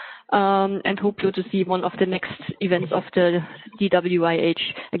 And hope you to see one of the next events of the DWIH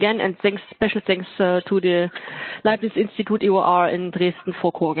again. And special thanks to the Leibniz-Institute EOR in Dresden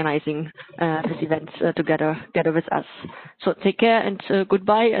for co-organizing this event together with us. So take care and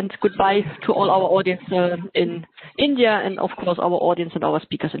goodbye to all our audience in India and of course our audience and our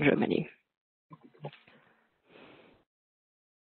speakers in Germany.